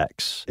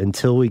specs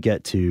until we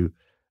get to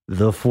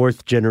the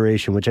fourth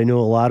generation, which I know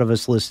a lot of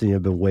us listening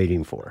have been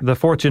waiting for. The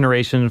fourth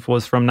generation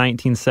was from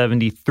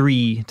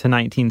 1973 to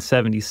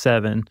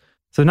 1977.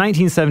 So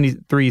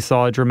 1973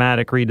 saw a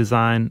dramatic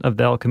redesign of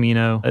the El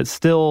Camino. It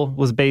still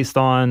was based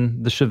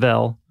on the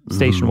Chevelle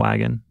station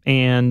wagon,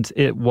 and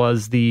it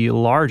was the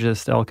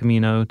largest El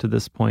Camino to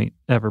this point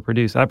ever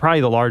produced.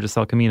 Probably the largest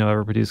El Camino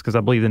ever produced, because I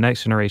believe the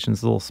next generation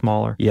is a little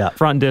smaller. Yeah.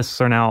 Front discs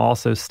are now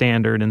also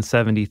standard in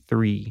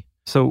 73.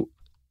 So,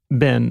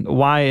 Ben,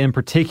 why in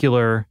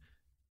particular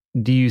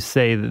do you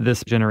say that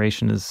this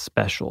generation is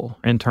special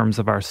in terms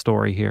of our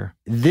story here?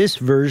 This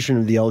version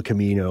of the El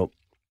Camino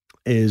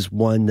is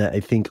one that I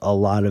think a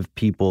lot of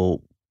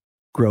people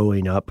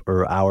growing up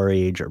or our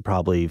age are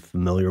probably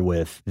familiar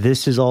with.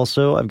 This is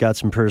also, I've got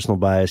some personal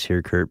bias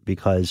here, Kurt,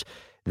 because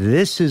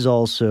this is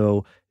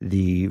also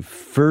the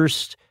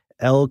first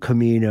El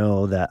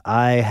Camino that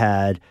I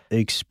had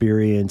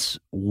experience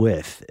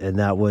with, and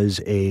that was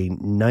a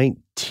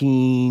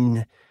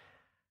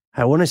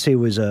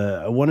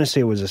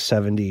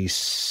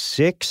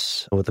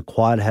 76 with the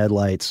quad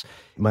headlights.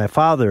 My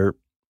father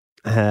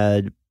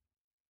had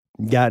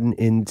gotten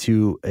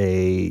into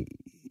a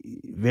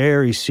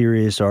very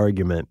serious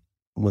argument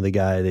with a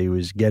guy that he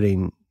was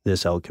getting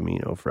this El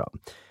Camino from.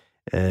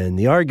 And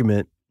the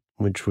argument,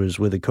 which was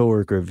with a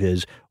coworker of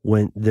his,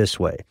 went this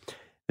way.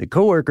 The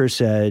coworker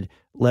said,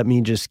 "Let me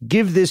just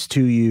give this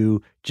to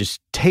you. Just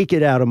take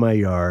it out of my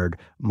yard.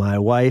 My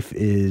wife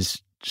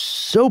is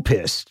so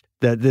pissed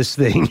that this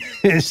thing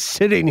is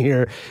sitting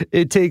here.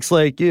 It takes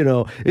like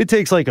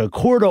a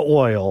quart of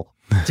oil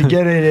to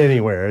get it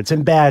anywhere. It's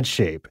in bad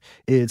shape.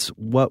 It's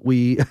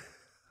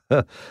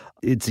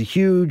it's a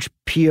huge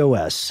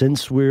POS.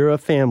 Since we're a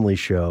family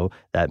show,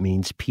 that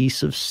means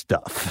piece of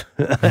stuff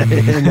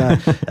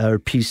or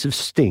piece of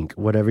stink,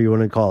 whatever you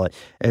want to call it.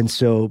 And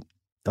so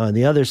on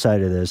the other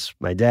side of this,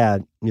 my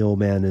dad, the old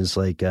man, is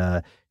like,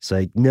 it's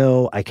like,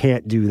 no, I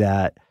can't do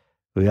that.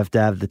 We have to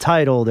have the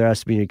title. There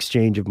has to be an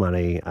exchange of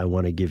money. I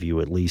want to give you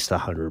at least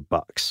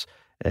 $100.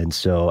 And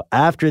so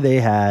after they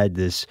had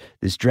this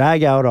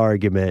drag out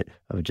argument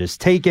of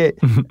just take it,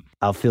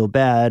 I'll feel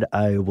bad.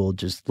 I will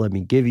just let me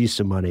give you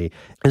some money.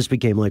 This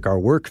became like our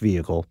work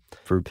vehicle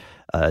for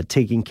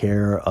taking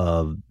care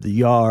of the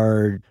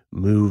yard,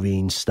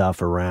 moving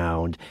stuff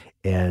around.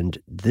 And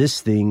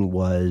this thing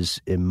was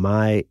in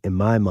my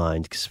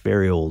mind, because it's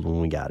very old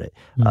when we got it.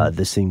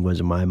 This thing was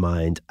in my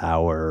mind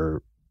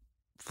our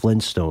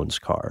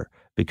Flintstones car,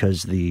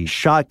 because the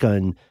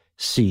shotgun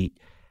seat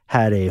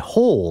had a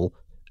hole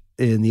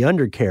in the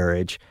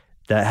undercarriage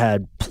that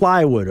had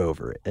plywood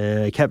over it.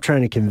 And I kept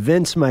trying to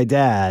convince my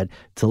dad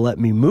to let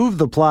me move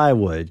the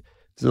plywood,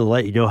 to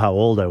let you know how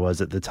old I was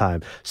at the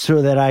time,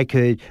 so that I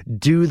could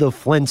do the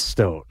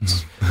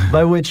Flintstones.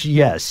 By which,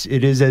 yes,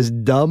 it is as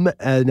dumb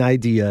an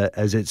idea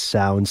as it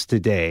sounds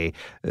today.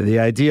 The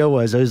idea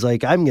was, I was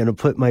like, I'm going to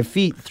put my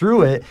feet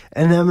through it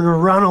and I'm going to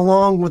run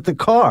along with the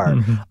car.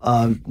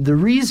 The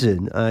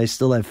reason I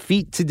still have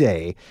feet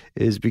today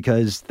is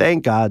because,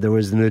 thank God, there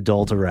was an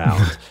adult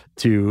around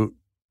to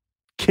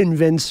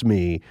convince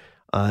me.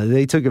 My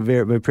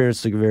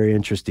parents took a very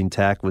interesting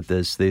tack with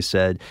this. They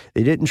said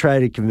they didn't try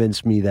to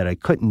convince me that I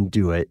couldn't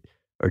do it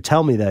or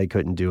tell me that I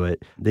couldn't do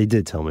it. They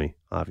did tell me,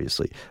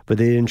 obviously, but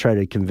they didn't try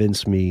to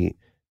convince me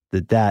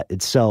that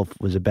itself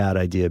was a bad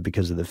idea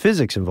because of the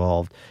physics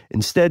involved.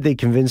 Instead, they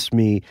convinced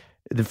me,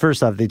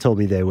 first off, they told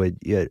me they would,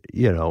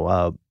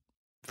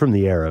 from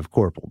the era of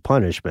corporal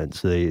punishment.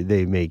 So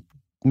they made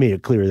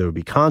it clear there would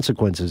be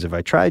consequences if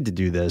I tried to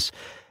do this.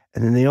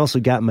 And then they also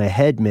got in my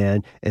head,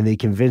 man, and they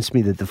convinced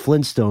me that the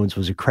Flintstones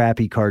was a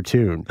crappy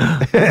cartoon.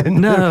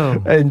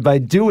 And by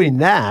doing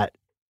that,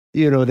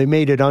 they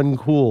made it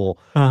uncool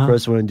for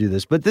us to want to do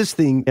this. But this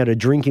thing had a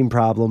drinking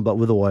problem, but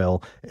with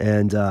oil.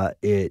 And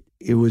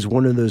it was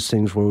one of those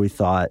things where we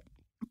thought,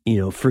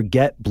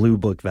 forget Blue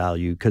Book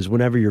value, because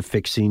whenever you're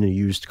fixing a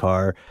used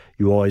car,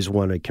 you always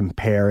want to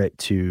compare it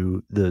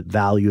to the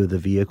value of the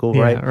vehicle,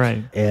 right? Yeah,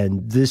 right.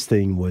 And this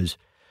thing was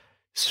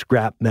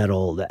scrap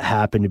metal that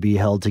happened to be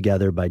held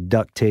together by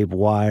duct tape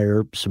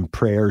wire, some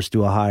prayers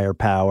to a higher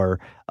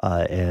power.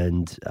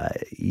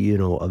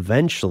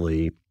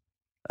 Eventually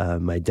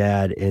my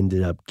dad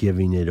ended up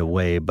giving it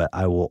away, but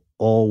I will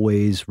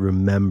always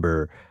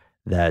remember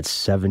that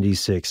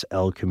 76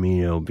 El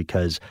Camino,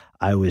 because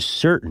I was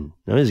certain,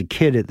 I was a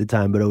kid at the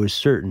time, but I was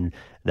certain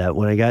that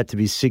when I got to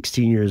be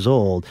 16 years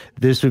old,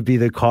 this would be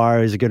the car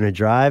I was going to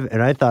drive.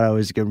 And I thought I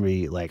was going to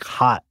be like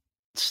hot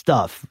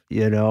stuff,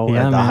 at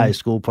the high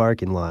school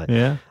parking lot.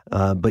 Yeah.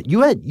 But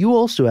you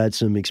also had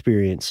some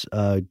experience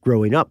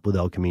growing up with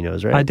El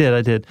Caminos, right? I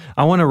did.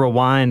 I want to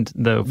rewind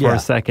though for a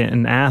second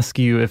and ask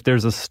you if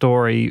there's a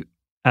story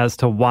as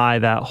to why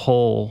that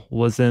hole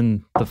was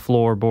in the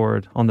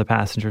floorboard on the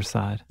passenger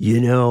side.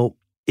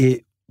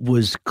 It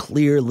was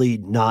clearly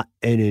not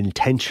an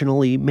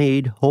intentionally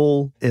made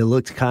hole. It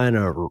looked kind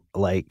of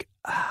like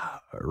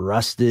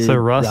rusted. So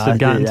rust had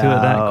gotten to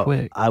it that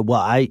quick.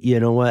 You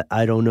know what?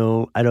 I don't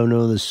know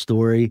the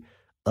story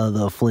of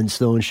the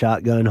Flintstone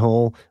shotgun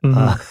hole. You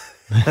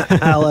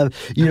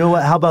know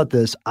what? How about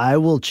this? I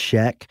will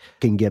check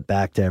and get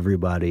back to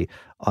everybody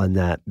on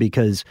that,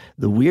 because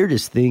the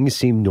weirdest things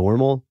seem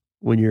normal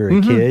when you're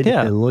a kid.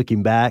 Yeah. And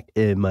looking back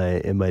in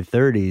my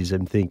 30s,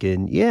 I'm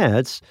thinking,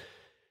 it's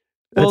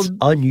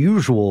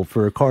unusual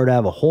for a car to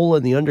have a hole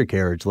in the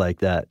undercarriage like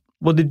that.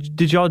 Well,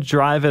 did y'all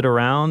drive it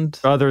around,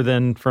 other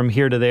than from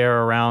here to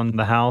there around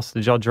the house?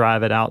 Did y'all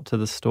drive it out to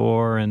the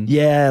store? And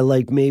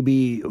like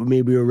maybe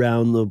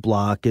around the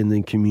block in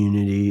the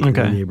community, in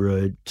the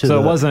neighborhood.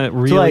 So it wasn't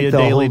really a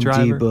daily driver?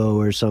 Home Depot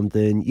or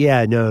something.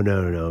 Yeah,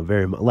 no.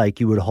 Very much. Like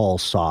you would haul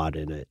sod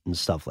in it and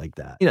stuff like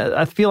that.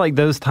 I feel like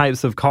those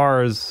types of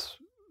cars,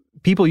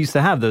 people used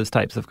to have those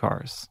types of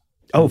cars.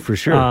 Oh, for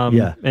sure.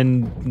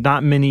 And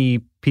not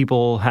many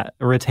people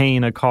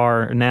retain a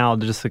car now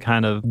just to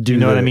kind of, do you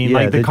know what I mean? Yeah,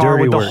 like the car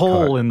with the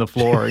hole in the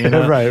floor.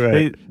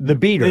 Right. The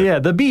beater. Yeah,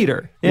 the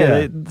beater.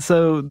 Yeah.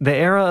 So the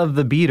era of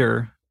the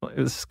beater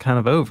is kind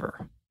of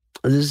over.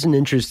 This is an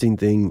interesting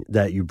thing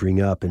that you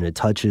bring up, and it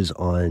touches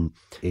on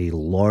a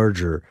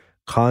larger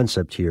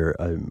concept here.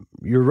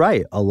 You're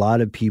right. A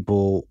lot of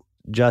people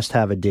just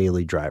have a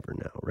daily driver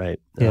now, right?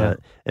 Yeah.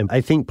 And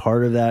I think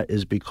part of that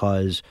is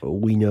because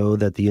we know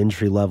that the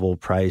entry-level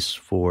price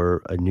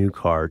for a new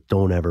car,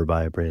 don't ever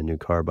buy a brand new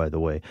car, by the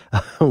way.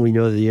 We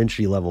know the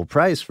entry-level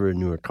price for a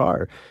newer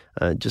car,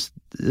 just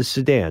a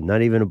sedan,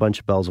 not even a bunch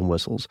of bells and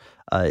whistles.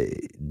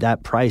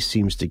 That price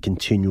seems to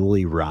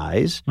continually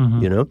rise,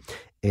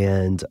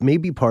 And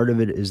maybe part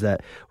of it is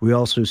that we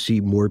also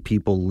see more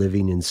people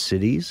living in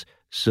cities.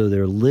 so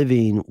they're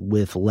living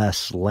with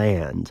less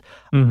land.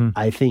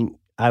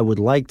 I would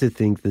like to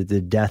think that the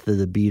death of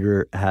the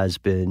beater has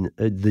been,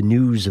 the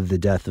news of the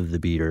death of the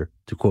beater,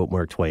 to quote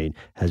Mark Twain,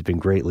 has been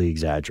greatly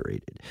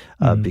exaggerated.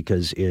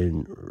 Because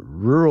in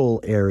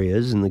rural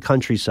areas, in the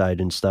countryside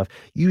and stuff,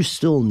 you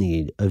still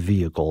need a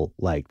vehicle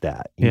like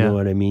that. You know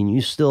what I mean?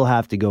 You still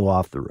have to go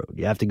off the road.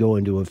 You have to go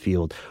into a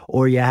field,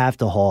 or you have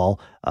to haul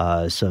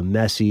some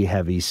messy,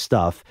 heavy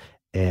stuff.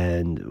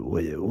 And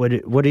what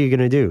are you going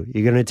to do?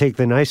 You're going to take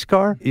the nice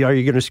car? Are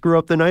you going to screw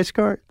up the nice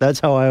car? That's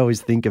how I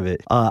always think of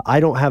it. I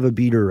don't have a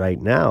beater right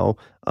now.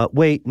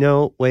 Wait,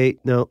 no,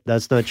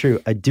 that's not true.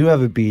 I do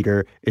have a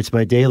beater. It's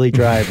my daily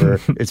driver.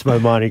 It's my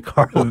Monte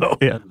Carlo.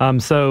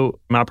 So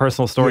my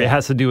personal story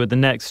has to do with the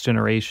next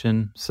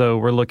generation. So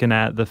we're looking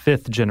at the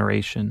fifth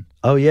generation.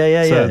 Oh,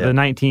 yeah. So the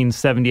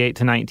 1978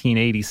 to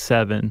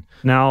 1987.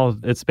 Now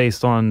it's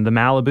based on the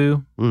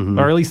Malibu,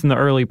 or at least in the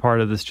early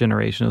part of this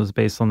generation, it was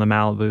based on the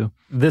Malibu.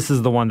 This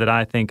is the one that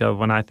I think of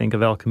when I think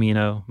of El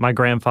Camino. My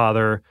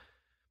grandfather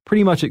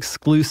pretty much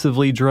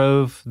exclusively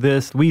drove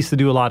this. We used to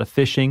do a lot of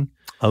fishing.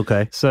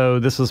 Okay. So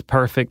this was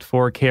perfect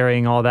for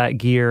carrying all that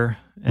gear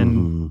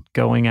and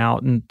going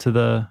out on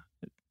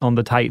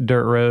the tight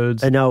dirt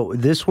roads. And now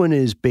this one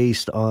is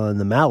based on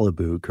the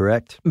Malibu,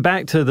 correct?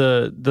 Back to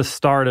the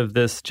start of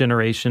this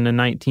generation in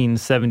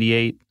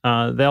 1978,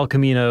 the El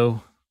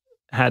Camino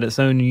had its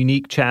own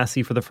unique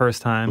chassis for the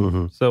first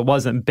time. So it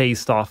wasn't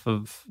based off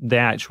of the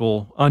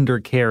actual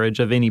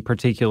undercarriage of any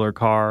particular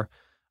car.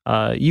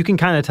 You can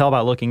kind of tell by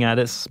looking at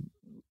it,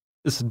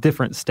 it's a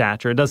different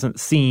stature. It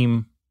doesn't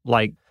seem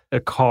like a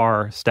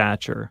car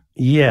stature.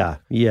 Yeah.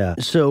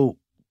 So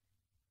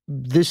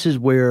this is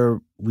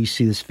where we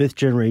see this fifth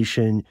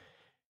generation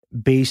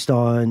based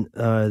on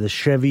the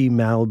Chevy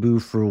Malibu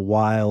for a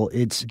while.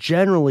 It's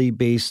generally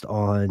based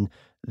on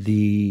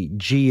the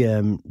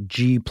GM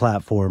G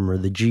platform or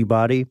the G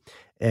body.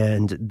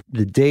 And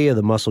the day of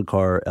the muscle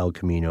car El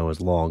Camino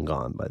is long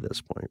gone by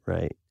this point,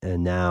 right?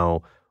 And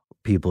now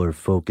people are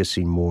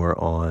focusing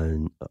more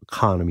on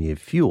economy of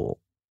fuel.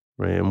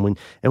 Right. And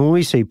when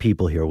we say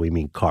people here, we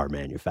mean car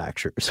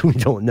manufacturers. We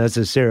don't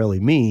necessarily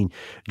mean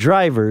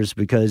drivers,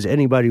 because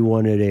anybody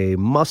wanted a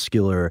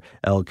muscular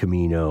El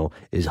Camino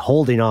is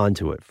holding on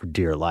to it for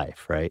dear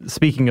life, right?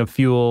 Speaking of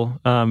fuel,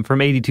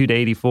 from 82 to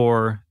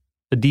 84,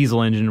 a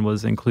diesel engine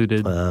was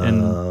included in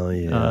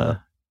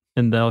the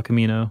El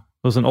Camino.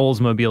 It was an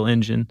Oldsmobile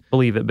engine. I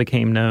believe it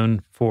became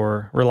known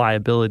for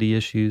reliability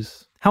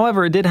issues.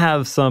 However, it did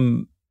have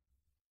some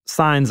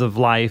signs of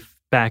life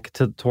back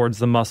towards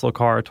the muscle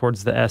car,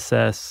 towards the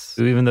SS.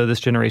 Even though this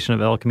generation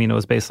of El Camino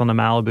is based on the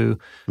Malibu,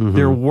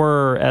 there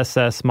were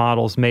SS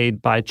models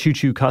made by Choo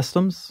Choo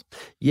Customs.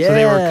 Yeah. So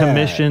they were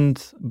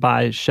commissioned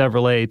by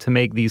Chevrolet to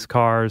make these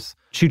cars.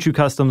 Choo Choo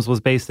Customs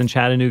was based in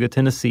Chattanooga,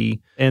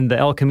 Tennessee, and the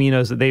El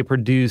Caminos that they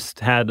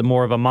produced had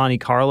more of a Monte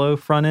Carlo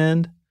front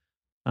end.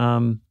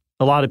 A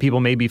lot of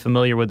people may be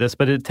familiar with this,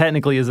 but it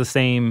technically is the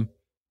same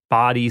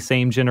body,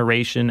 same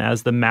generation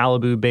as the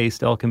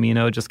Malibu-based El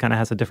Camino. It just kind of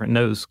has a different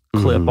nose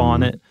clip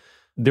on it.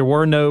 There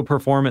were no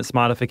performance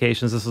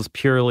modifications. This was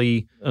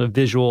purely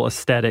visual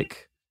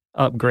aesthetic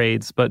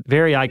upgrades, but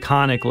very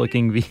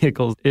iconic-looking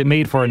vehicles. It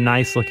made for a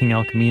nice-looking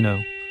El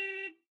Camino.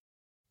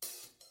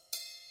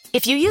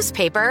 If you use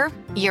paper,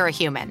 you're a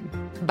human.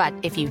 But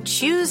if you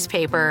choose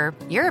paper,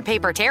 you're a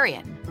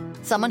papertarian.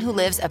 Someone who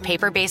lives a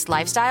paper-based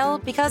lifestyle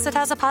because it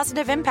has a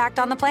positive impact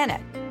on the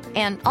planet.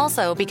 And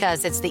also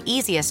because it's the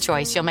easiest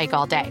choice you'll make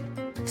all day.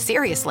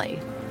 Seriously.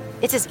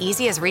 It's as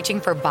easy as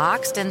reaching for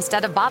boxed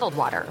instead of bottled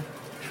water.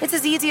 It's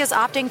as easy as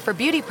opting for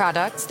beauty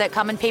products that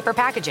come in paper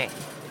packaging.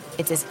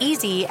 It's as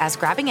easy as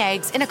grabbing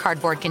eggs in a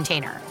cardboard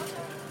container.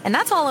 And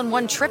that's all in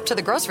one trip to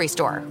the grocery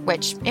store,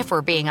 which, if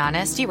we're being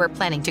honest, you were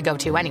planning to go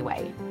to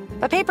anyway.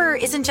 But paper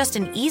isn't just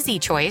an easy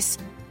choice.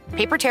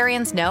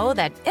 Papertarians know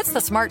that it's the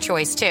smart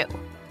choice, too.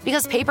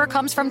 Because paper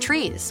comes from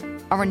trees,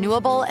 a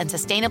renewable and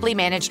sustainably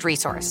managed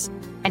resource.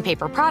 And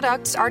paper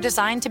products are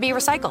designed to be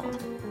recycled.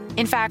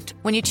 In fact,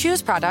 when you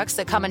choose products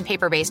that come in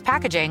paper-based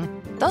packaging,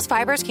 those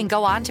fibers can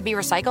go on to be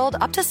recycled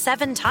up to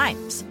 7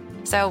 times.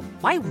 So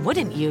why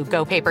wouldn't you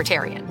go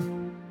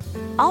papertarian?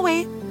 I'll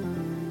wait.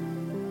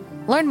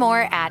 Learn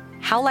more at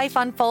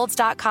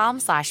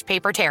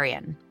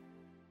howlifeunfolds.com/papertarian.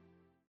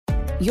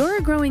 You're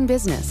a growing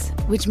business,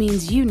 which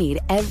means you need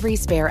every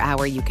spare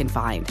hour you can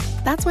find.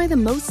 That's why the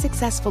most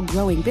successful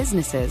growing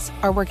businesses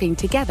are working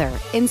together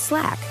in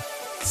Slack.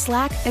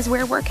 Slack is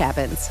where work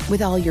happens,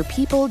 with all your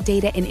people,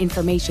 data, and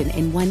information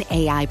in one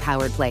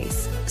AI-powered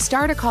place.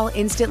 Start a call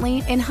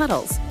instantly in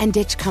huddles and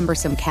ditch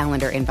cumbersome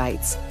calendar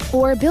invites.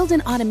 Or build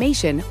an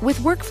automation with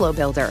Workflow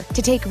Builder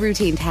to take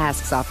routine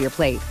tasks off your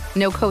plate.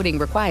 No coding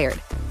required.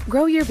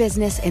 Grow your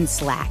business in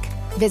Slack.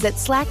 Visit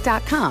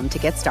slack.com to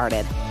get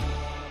started.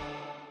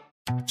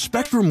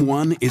 Spectrum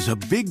One is a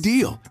big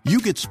deal. You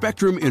get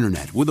Spectrum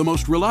Internet with the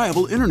most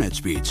reliable internet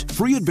speeds,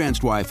 free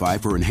advanced Wi-Fi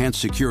for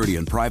enhanced security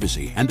and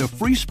privacy, and a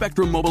free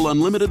Spectrum Mobile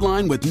Unlimited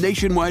line with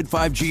nationwide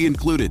 5G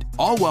included,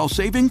 all while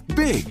saving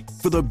big.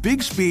 For the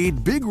big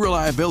speed, big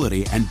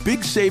reliability, and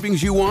big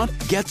savings you want,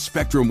 get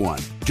Spectrum One.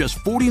 Just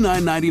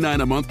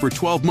 $49.99 a month for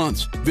 12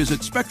 months.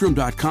 Visit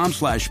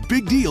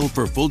spectrum.com/big deal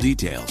for full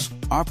details.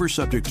 Offer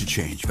subject to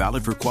change.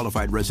 Valid for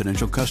qualified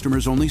residential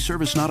customers only.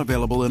 Service not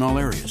available in all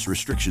areas.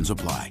 Restrictions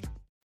apply.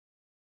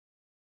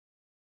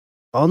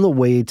 On the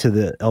way to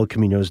the El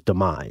Camino's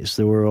demise,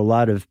 there were a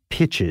lot of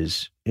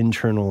pitches,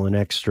 internal and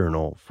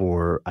external,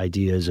 for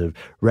ideas of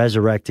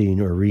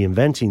resurrecting or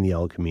reinventing the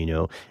El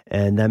Camino.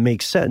 And that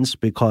makes sense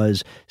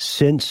because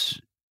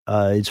since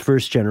its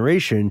first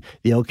generation,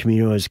 the El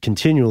Camino has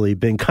continually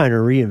been kind of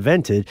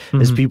reinvented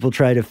as people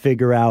try to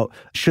figure out,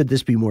 should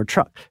this be more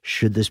truck?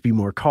 Should this be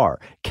more car?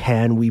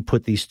 Can we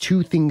put these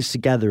two things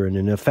together in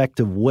an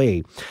effective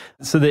way?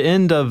 So the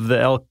end of the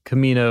El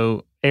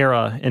Camino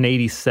era in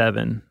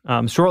 87,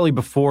 shortly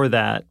before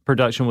that,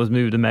 production was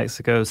moved to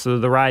Mexico, so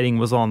the writing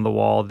was on the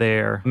wall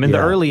there. In the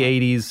early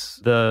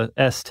 80s, the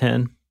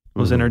S10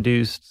 was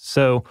introduced,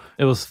 so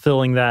it was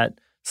filling that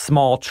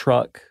small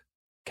truck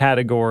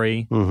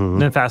category.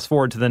 And then fast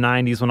forward to the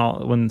 90s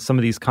when some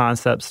of these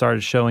concepts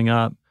started showing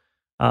up,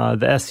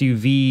 the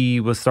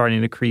SUV was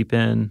starting to creep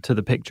into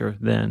the picture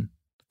then.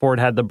 Ford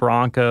had the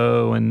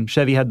Bronco, and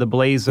Chevy had the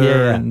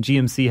Blazer, and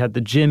GMC had the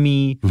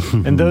Jimmy,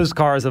 and those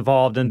cars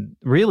evolved, and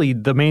really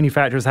the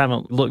manufacturers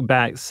haven't looked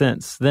back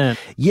since then.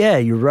 Yeah,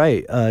 you're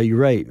right.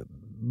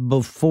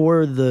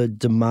 Before the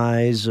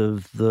demise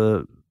of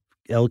the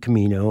El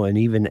Camino, and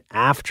even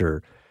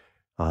after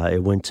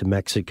it went to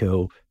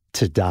Mexico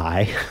to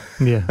die,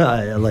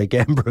 like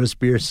Ambrose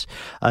Bierce,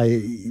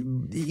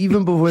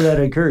 even before that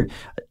occurred,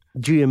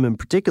 GM in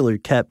particular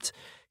kept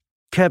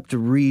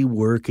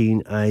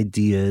reworking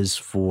ideas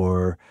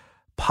for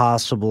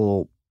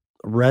possible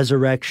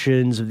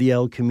resurrections of the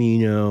El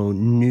Camino,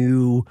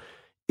 new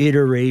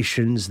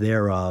iterations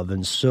thereof,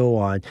 and so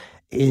on.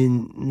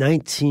 In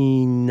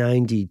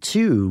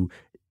 1992,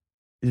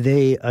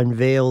 they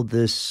unveiled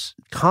this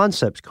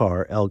concept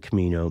car, El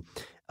Camino.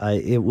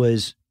 It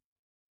was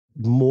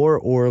more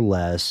or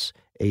less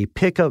a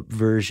pickup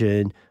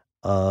version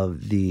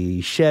of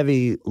the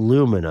Chevy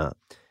Lumina.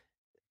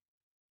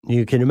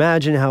 You can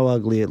imagine how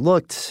ugly it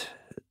looked.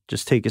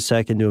 Just take a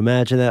second to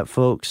imagine that,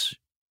 folks.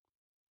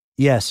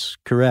 Yes,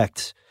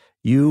 correct.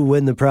 You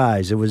win the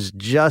prize. It was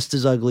just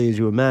as ugly as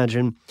you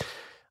imagine.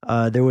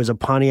 There was a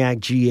Pontiac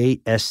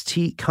G8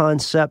 ST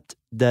concept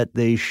that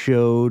they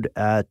showed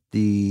at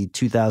the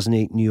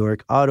 2008 New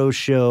York Auto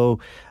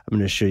Show. I'm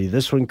going to show you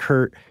this one,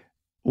 Kurt.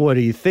 What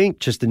do you think?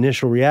 Just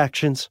initial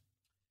reactions?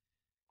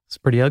 It's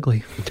pretty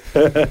ugly.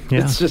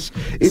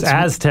 It's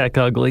Aztec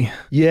ugly.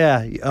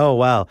 Yeah. Oh,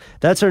 wow.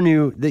 That's our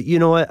new, you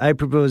know what? I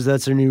propose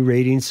that's our new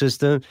rating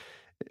system.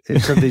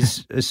 If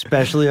something's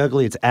especially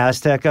ugly, it's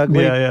Aztec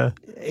ugly. Yeah.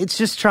 It's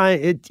just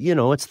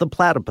it's the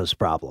platypus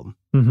problem.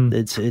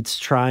 It's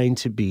trying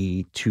to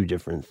be two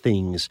different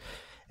things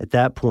at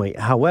that point.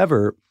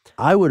 However,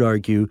 I would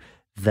argue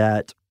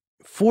that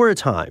for a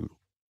time,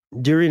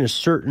 during a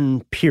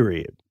certain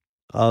period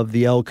of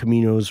the El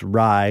Camino's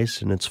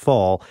rise and its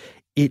fall,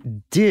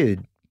 it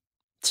did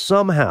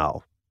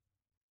somehow,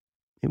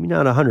 maybe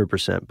not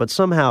 100%, but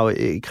somehow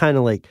it kind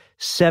of like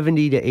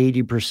 70 to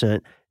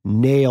 80%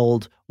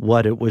 nailed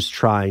what it was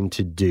trying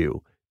to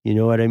do. You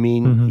know what I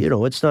mean?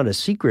 It's not a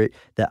secret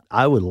that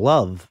I would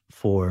love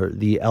for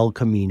the El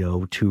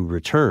Camino to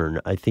return.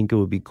 I think it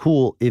would be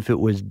cool if it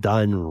was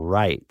done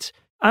right.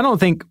 I don't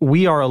think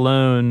we are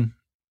alone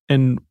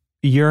in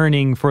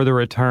yearning for the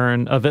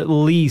return of at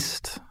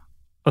least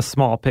a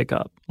small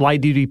pickup,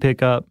 light-duty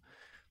pickup.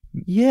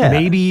 Yeah.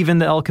 Maybe even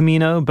the El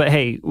Camino, but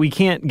hey, we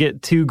can't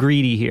get too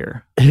greedy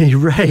here.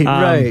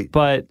 Right.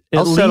 But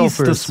at least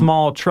a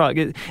small truck.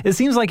 It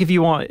seems like if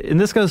you want,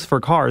 and this goes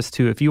for cars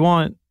too, if you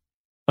want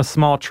a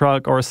small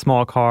truck or a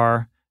small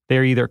car,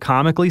 they're either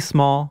comically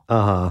small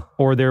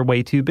or they're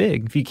way too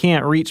big. If you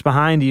can't reach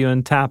behind you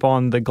and tap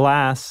on the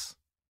glass,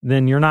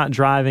 then you're not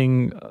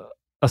driving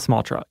a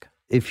small truck.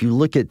 If you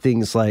look at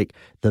things like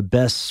the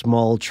best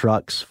small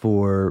trucks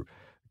for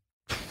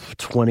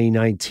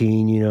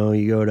 2019,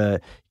 you go to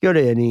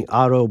any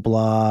auto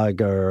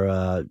blog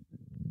or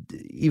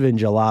even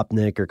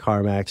Jalopnik or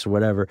CarMax or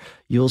whatever,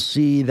 you'll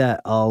see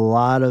that a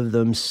lot of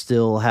them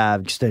still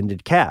have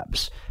extended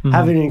cabs.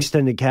 Having an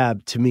extended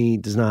cab, to me,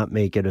 does not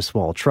make it a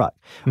small truck.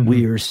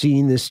 We are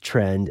seeing this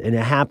trend, and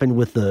it happened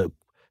with the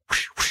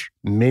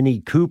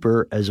Mini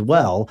Cooper as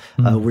well.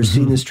 We're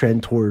seeing this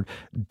trend toward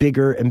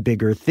bigger and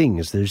bigger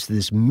things. There's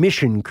this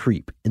mission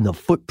creep in the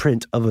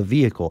footprint of a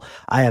vehicle.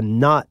 I am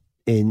not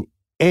in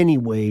any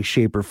way,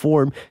 shape, or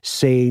form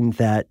saying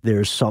that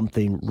there's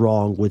something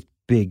wrong with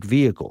big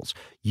vehicles.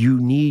 You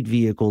need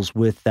vehicles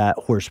with that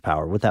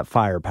horsepower, with that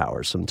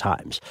firepower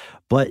sometimes.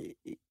 But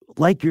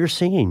like you're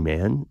saying,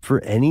 man,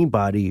 for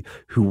anybody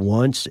who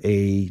wants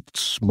a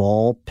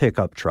small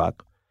pickup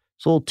truck,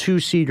 it's a little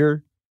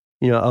two-seater,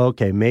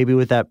 okay, maybe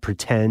with that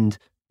pretend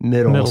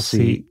middle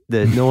seat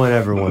that no one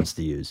ever wants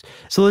to use.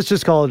 So let's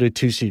just call it a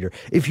two-seater.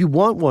 If you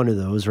want one of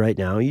those right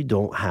now, you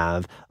don't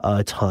have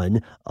a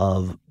ton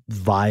of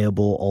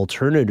viable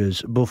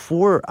alternatives.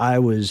 Before I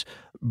was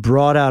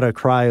brought out of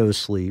cryo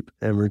sleep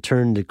and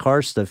returned to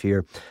car stuff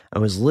here, I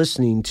was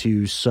listening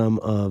to some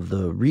of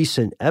the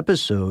recent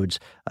episodes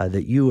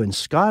that you and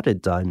Scott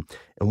had done.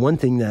 And one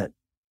thing that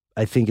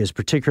I think is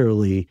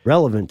particularly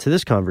relevant to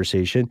this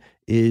conversation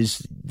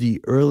is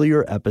the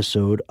earlier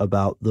episode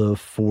about the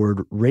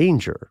Ford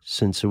Ranger,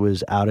 since it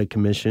was out of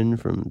commission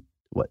from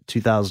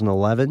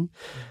 2011.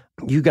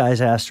 You guys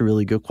asked a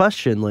really good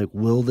question, like,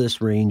 will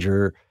this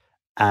Ranger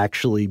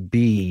actually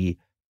be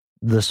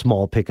the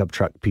small pickup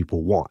truck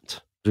people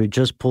want? We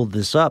just pulled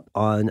this up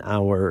on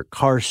our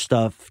Car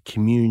Stuff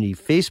community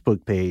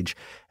Facebook page,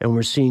 and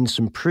we're seeing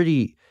some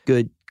pretty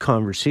good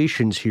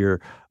conversations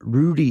here.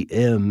 Rudy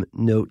M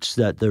notes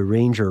that the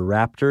Ranger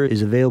Raptor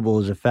is available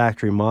as a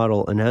factory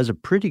model and has a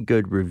pretty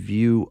good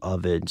review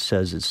of it.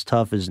 Says it's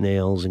tough as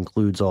nails,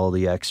 includes all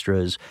the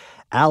extras.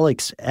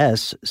 Alex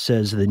S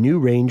says the new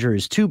Ranger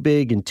is too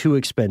big and too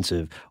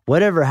expensive.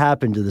 Whatever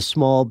happened to the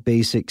small,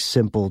 basic,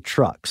 simple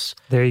trucks?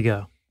 There you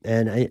go.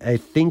 And I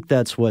think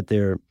that's what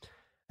they're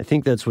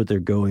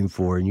going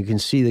for. And you can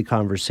see the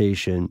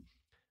conversation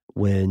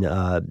when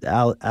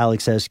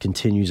Alex S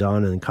continues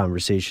on in the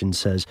conversation,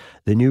 says,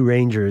 the new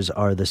Rangers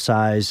are the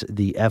size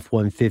the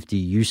F-150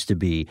 used to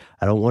be.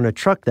 I don't want a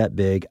truck that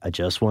big. I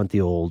just want the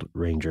old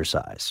Ranger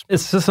size.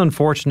 It's just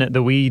unfortunate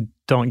that we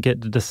don't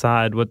get to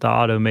decide what the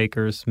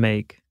automakers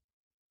make.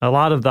 A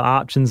lot of the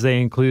options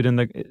they include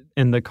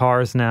in the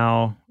cars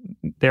now,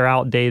 they're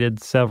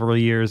outdated several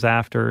years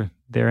after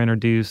they're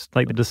introduced,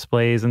 like the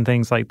displays and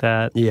things like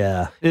that.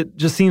 Yeah. It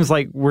just seems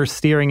like we're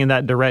steering in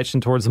that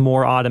direction towards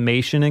more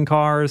automation in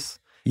cars.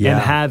 Yeah.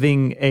 And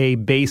having a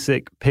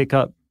basic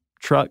pickup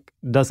truck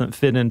doesn't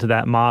fit into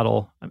that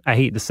model. I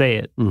hate to say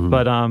it,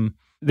 but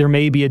there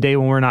may be a day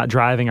when we're not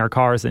driving our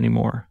cars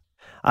anymore.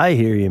 I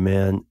hear you,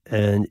 man.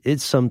 And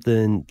it's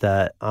something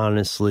that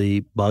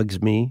honestly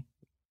bugs me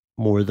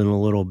more than a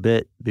little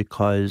bit,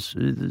 because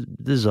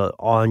this is an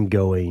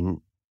ongoing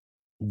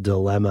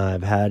dilemma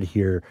I've had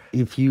here.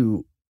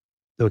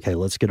 Okay,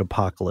 let's get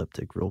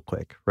apocalyptic real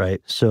quick,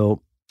 right?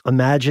 So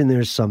imagine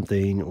there's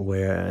something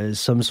where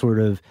some sort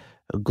of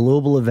a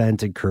global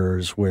event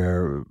occurs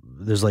where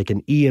there's like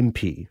an EMP,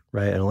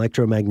 right? An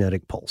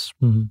electromagnetic pulse,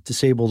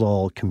 disables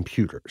all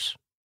computers,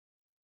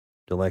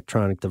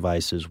 electronic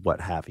devices, what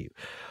have you.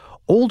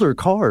 Older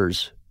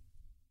cars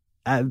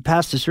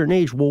past a certain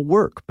age will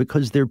work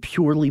because they're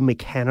purely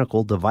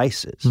mechanical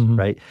devices,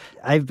 right?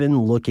 I've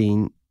been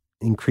looking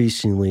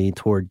increasingly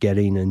toward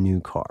getting a new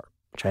car,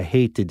 which I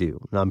hate to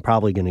do. I'm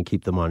probably going to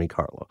keep the Monte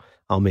Carlo.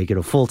 I'll make it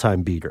a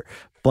full-time beater.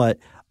 But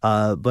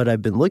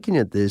I've been looking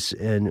at this,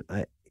 and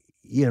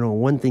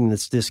one thing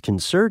that's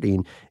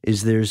disconcerting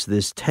is there's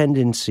this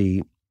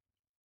tendency,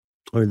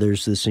 or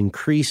there's this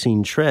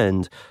increasing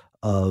trend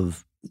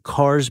of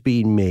cars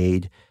being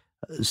made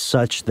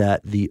such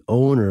that the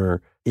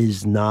owner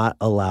is not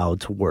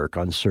allowed to work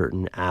on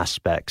certain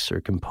aspects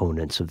or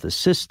components of the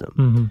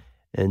system.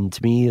 And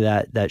to me,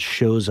 that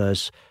shows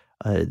us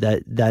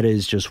that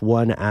is just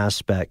one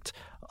aspect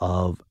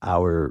of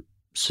our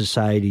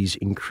society's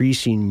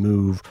increasing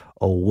move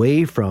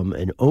away from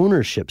an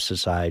ownership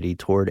society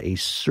toward a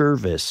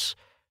service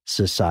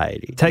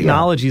society.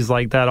 Technology's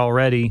like that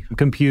already.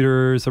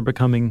 Computers are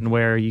becoming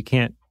where you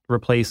can't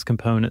replace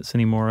components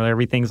anymore.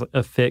 Everything's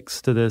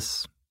affixed to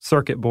this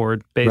circuit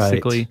board,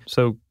 basically. Right.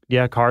 So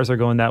yeah, cars are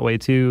going that way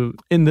too.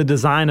 In the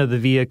design of the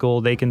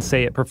vehicle, they can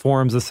say it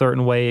performs a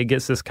certain way. It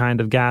gets this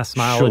kind of gas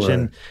mileage,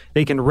 and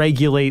they can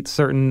regulate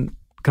certain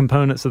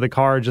components of the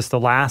car just to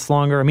last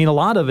longer. I mean, a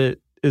lot of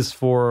it is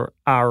for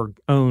our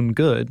own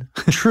good.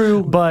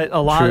 True. But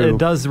it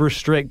does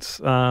restrict,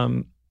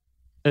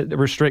 it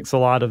restricts a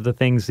lot of the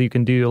things you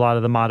can do, a lot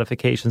of the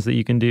modifications that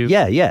you can do.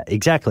 Yeah,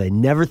 exactly. I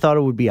never thought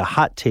it would be a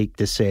hot take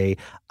to say,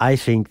 I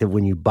think that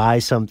when you buy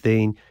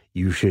something,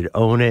 you should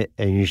own it,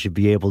 and you should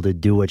be able to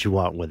do what you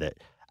want with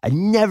it. I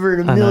never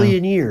in a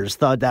million years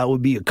thought that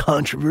would be a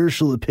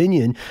controversial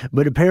opinion,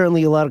 but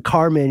apparently a lot of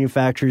car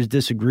manufacturers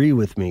disagree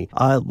with me.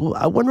 I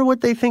wonder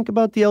what they think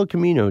about the El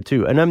Camino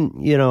too. And I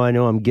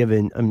know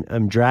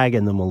I'm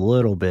dragging them a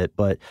little bit,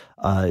 but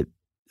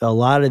a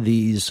lot of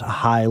these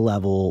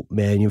high-level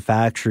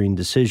manufacturing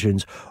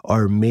decisions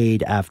are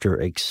made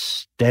after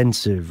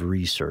extensive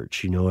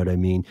research. You know what I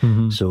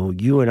mean? So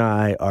you and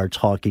I are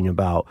talking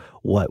about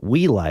what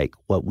we like,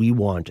 what we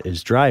want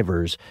as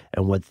drivers,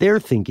 and what they're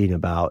thinking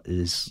about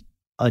is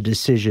a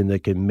decision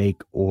that can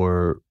make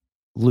or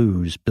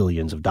lose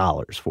billions of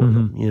dollars for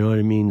them. You know what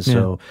I mean?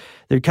 So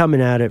they're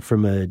coming at it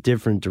from a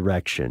different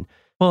direction.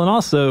 Well, and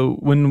also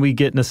when we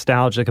get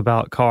nostalgic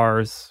about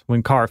cars,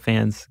 when car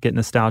fans get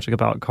nostalgic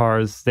about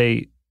cars,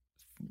 they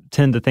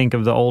tend to think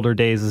of the older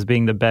days as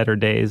being the better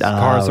days.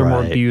 Cars are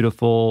more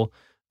beautiful.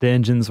 The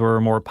engines were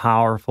more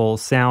powerful,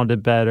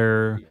 sounded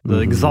better. The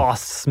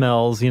exhaust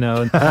smells,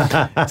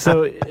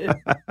 So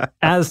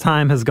as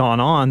time has gone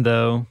on,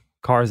 though,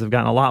 cars have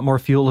gotten a lot more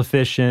fuel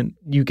efficient.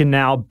 You can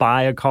now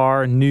buy a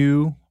car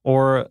new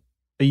or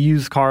a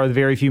used car with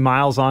very few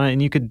miles on it,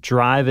 and you could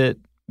drive it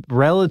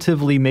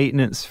relatively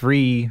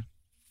maintenance-free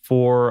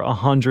for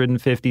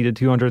 150 to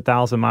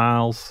 200,000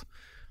 miles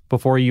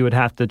before you would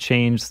have to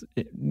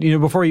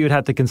before you would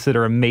have to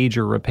consider a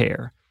major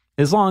repair.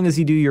 As long as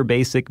you do your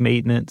basic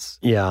maintenance,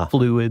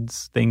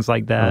 fluids, things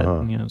like that,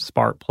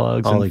 spark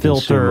plugs all and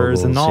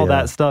filters and all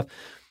that stuff,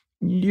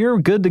 you're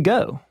good to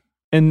go.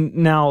 And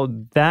now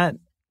that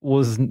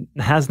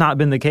has not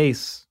been the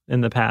case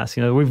in the past.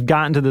 We've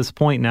gotten to this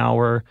point now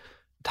where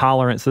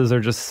tolerances are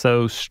just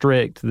so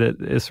strict that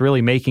it's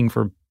really making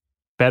for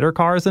better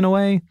cars in a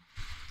way,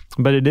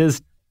 but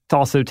it's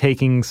also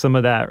taking some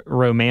of that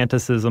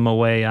romanticism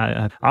away.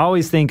 I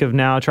always think of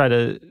now, try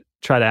to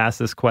ask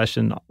this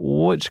question,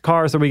 which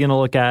cars are we going to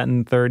look at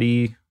in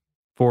 30,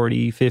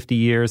 40, 50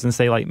 years and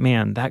say, like,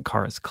 man, that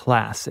car is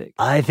classic?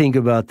 I think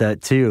about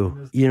that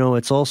too.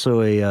 It's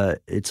also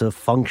it's a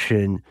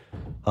function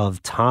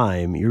of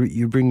time.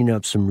 You're bringing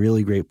up some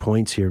really great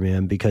points here,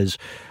 man, because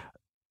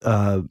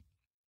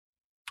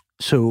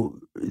so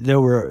there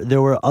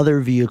were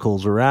other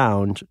vehicles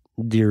around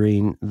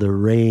during the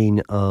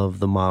reign of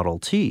the Model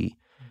T.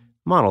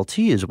 Model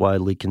T is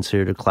widely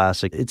considered a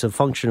classic. It's a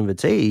function of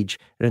its age,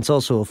 and it's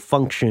also a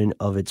function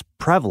of its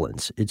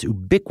prevalence, its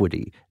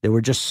ubiquity. There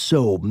were just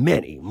so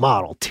many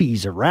Model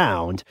Ts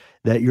around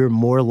that you're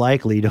more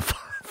likely to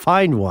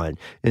find one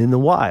in the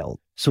wild.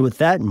 So with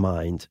that in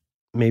mind,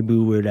 maybe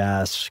we would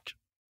ask,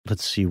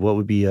 let's see, what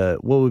would be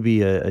an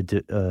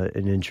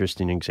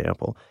interesting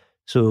example?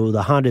 So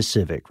the Honda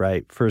Civic,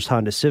 right? First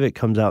Honda Civic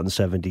comes out in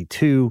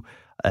 1972,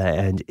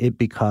 and it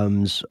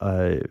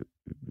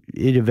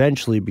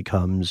eventually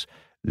becomes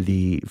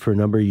for a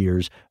number of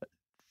years,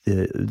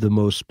 the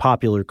most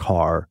popular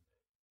car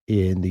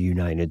in the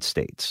United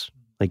States,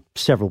 like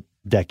several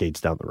decades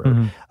down the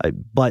road.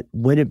 But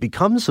when it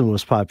becomes the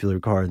most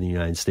popular car in the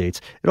United States,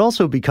 it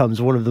also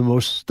becomes one of the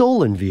most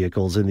stolen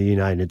vehicles in the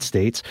United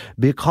States,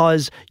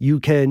 because you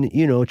can,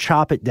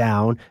 chop it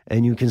down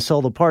and you can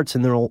sell the parts,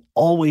 and there'll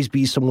always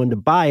be someone to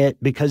buy it,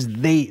 because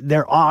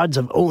their odds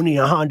of owning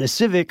a Honda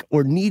Civic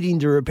or needing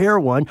to repair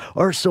one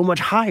are so much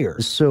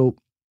higher. So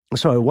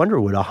I wonder,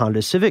 would a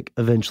Honda Civic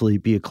eventually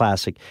be a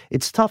classic?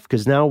 It's tough,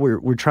 because now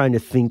we're trying to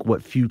think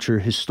what future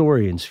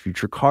historians,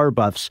 future car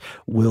buffs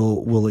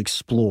will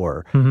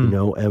explore,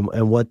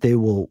 and what they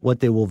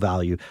will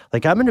value.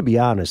 Like, I'm going to be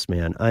honest,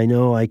 man. I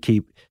know I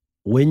keep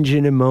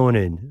whinging and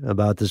moaning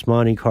about this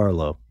Monte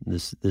Carlo,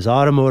 this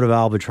automotive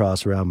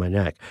albatross around my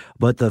neck.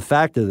 But the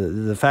fact of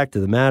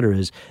the matter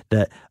is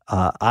that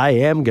I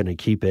am going to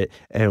keep it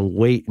and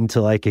wait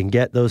until I can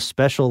get those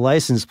special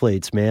license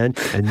plates, man,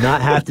 and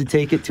not have to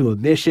take it to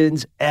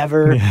emissions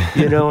ever.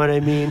 You know what I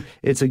mean?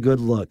 It's a good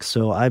look.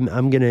 So I'm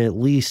going to at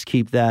least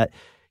keep that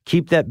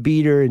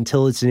beater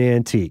until it's an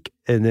antique,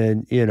 and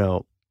then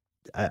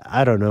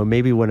I don't know,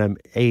 maybe when I'm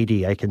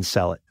 80, I can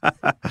sell it.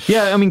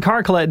 Yeah, I mean,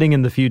 car collecting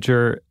in the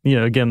future,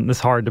 again,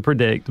 it's hard to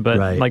predict, but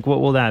like, what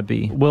will that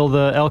be? Will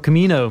the El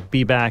Camino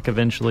be back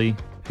eventually?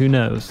 Who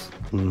knows?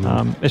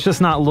 It's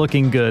just not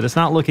looking good. It's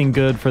not looking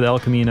good for the El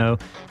Camino.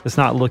 It's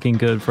not looking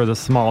good for the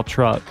small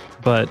truck,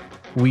 but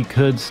we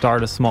could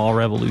start a small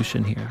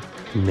revolution here.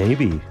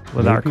 Maybe.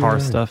 With our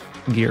car stuff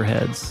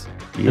gearheads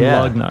and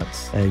lug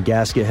nuts. And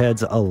gasket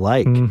heads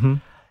alike.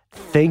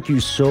 Thank you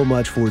so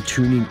much for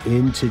tuning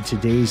in to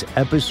today's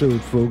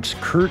episode, folks.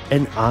 Kurt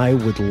and I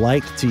would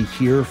like to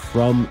hear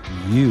from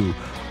you.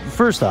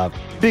 First off,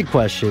 big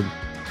question,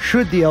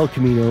 should the El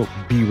Camino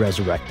be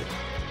resurrected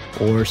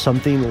or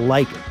something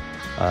like it?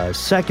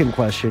 Second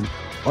question,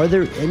 are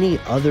there any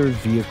other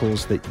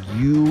vehicles that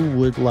you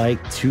would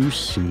like to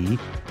see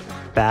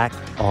back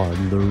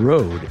on the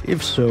road?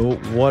 If so,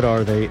 what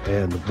are they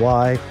and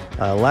why?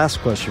 Last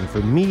question, for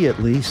me at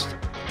least,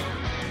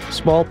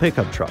 small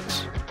pickup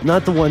trucks.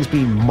 Not the ones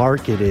being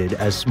marketed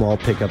as small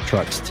pickup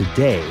trucks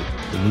today,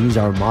 and these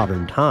are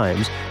modern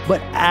times, but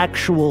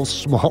actual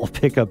small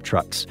pickup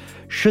trucks.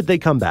 Should they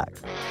come back?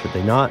 Should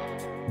they not?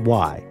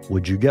 Why?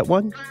 Would you get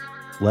one?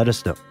 Let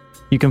us know.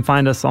 You can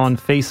find us on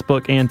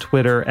Facebook and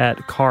Twitter at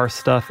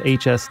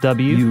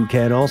CarStuffHSW. You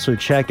can also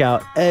check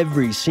out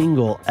every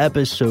single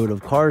episode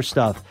of Car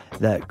Stuff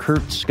that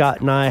Kurt,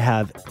 Scott, and I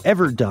have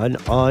ever done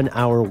on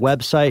our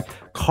website,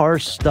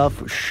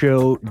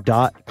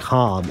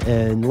 carstuffshow.com.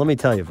 And let me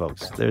tell you,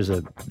 folks, there's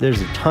a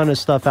ton of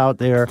stuff out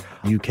there.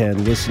 You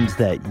can listen to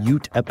that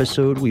Ute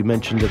episode we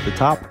mentioned at the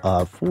top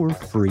for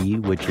free,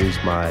 which is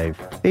my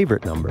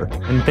favorite number.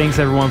 And thanks,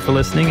 everyone, for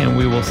listening, and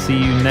we will see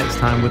you next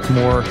time with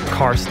more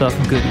Car Stuff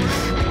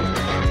goodies.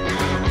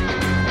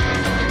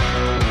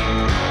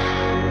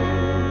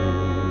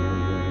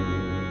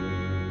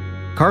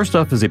 Car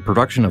Stuff is a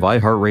production of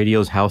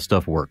iHeartRadio's How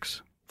Stuff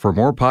Works. For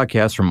more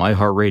podcasts from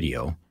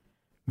iHeartRadio,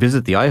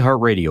 visit the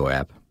iHeartRadio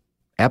app,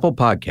 Apple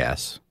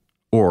Podcasts,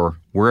 or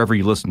wherever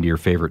you listen to your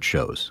favorite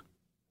shows.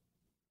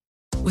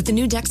 With the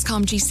new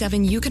Dexcom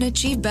G7, you can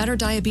achieve better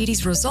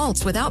diabetes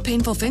results without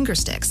painful finger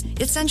sticks.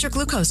 It sends your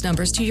glucose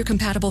numbers to your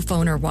compatible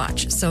phone or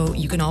watch, so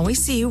you can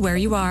always see where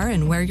you are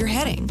and where you're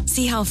heading.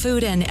 See how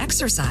food and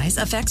exercise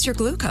affects your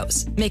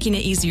glucose, making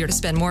it easier to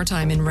spend more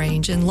time in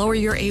range and lower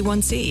your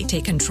A1C.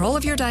 Take control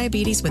of your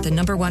diabetes with the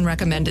 #1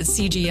 recommended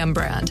CGM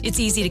brand. It's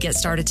easy to get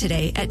started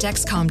today at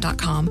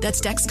Dexcom.com.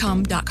 That's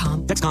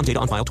Dexcom.com. Dexcom data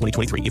on file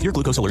 2023. If your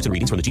glucose alerts and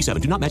readings from the G7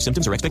 do not match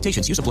symptoms or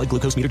expectations, use a blood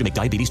glucose meter to make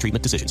diabetes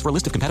treatment decisions. For a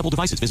list of compatible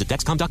devices, visit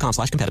Dexcom.com/compatibility.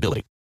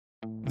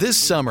 This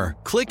summer,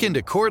 click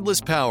into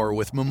cordless power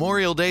with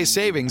Memorial Day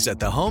savings at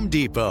the Home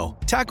Depot.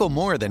 Tackle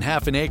more than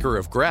half an acre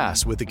of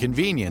grass with the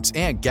convenience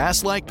and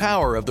gas-like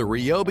power of the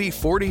Ryobi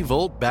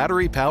 40-volt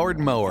battery-powered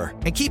mower.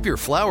 And keep your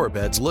flower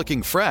beds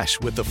looking fresh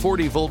with the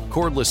 40-volt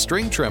cordless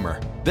string trimmer.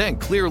 Then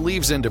clear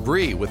leaves and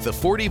debris with the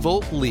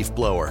 40-volt leaf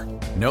blower.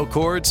 No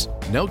cords,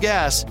 no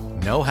gas,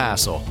 no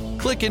hassle.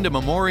 Click into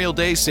Memorial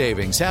Day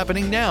savings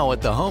happening now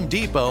at the Home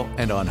Depot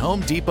and on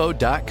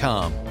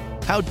HomeDepot.com.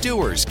 How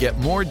doers get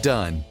more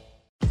done.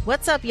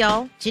 What's up,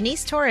 y'all?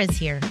 Janice Torres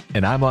here.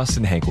 And I'm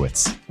Austin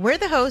Hankwitz. We're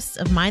the hosts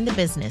of Mind the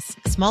Business,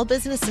 Small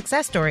Business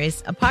Success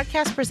Stories, a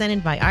podcast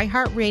presented by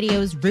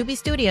iHeartRadio's Ruby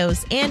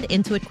Studios and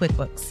Intuit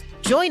QuickBooks.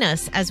 Join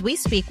us as we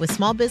speak with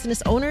small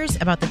business owners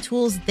about the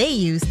tools they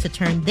use to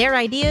turn their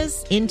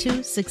ideas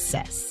into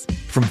success.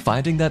 From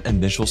finding that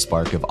initial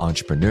spark of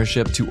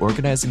entrepreneurship to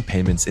organizing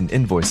payments and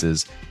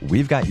invoices,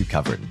 we've got you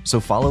covered. So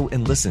follow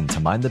and listen to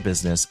Mind the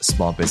Business,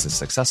 Small Business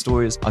Success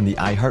Stories on the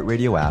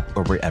iHeartRadio app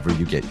or wherever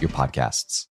you get your podcasts.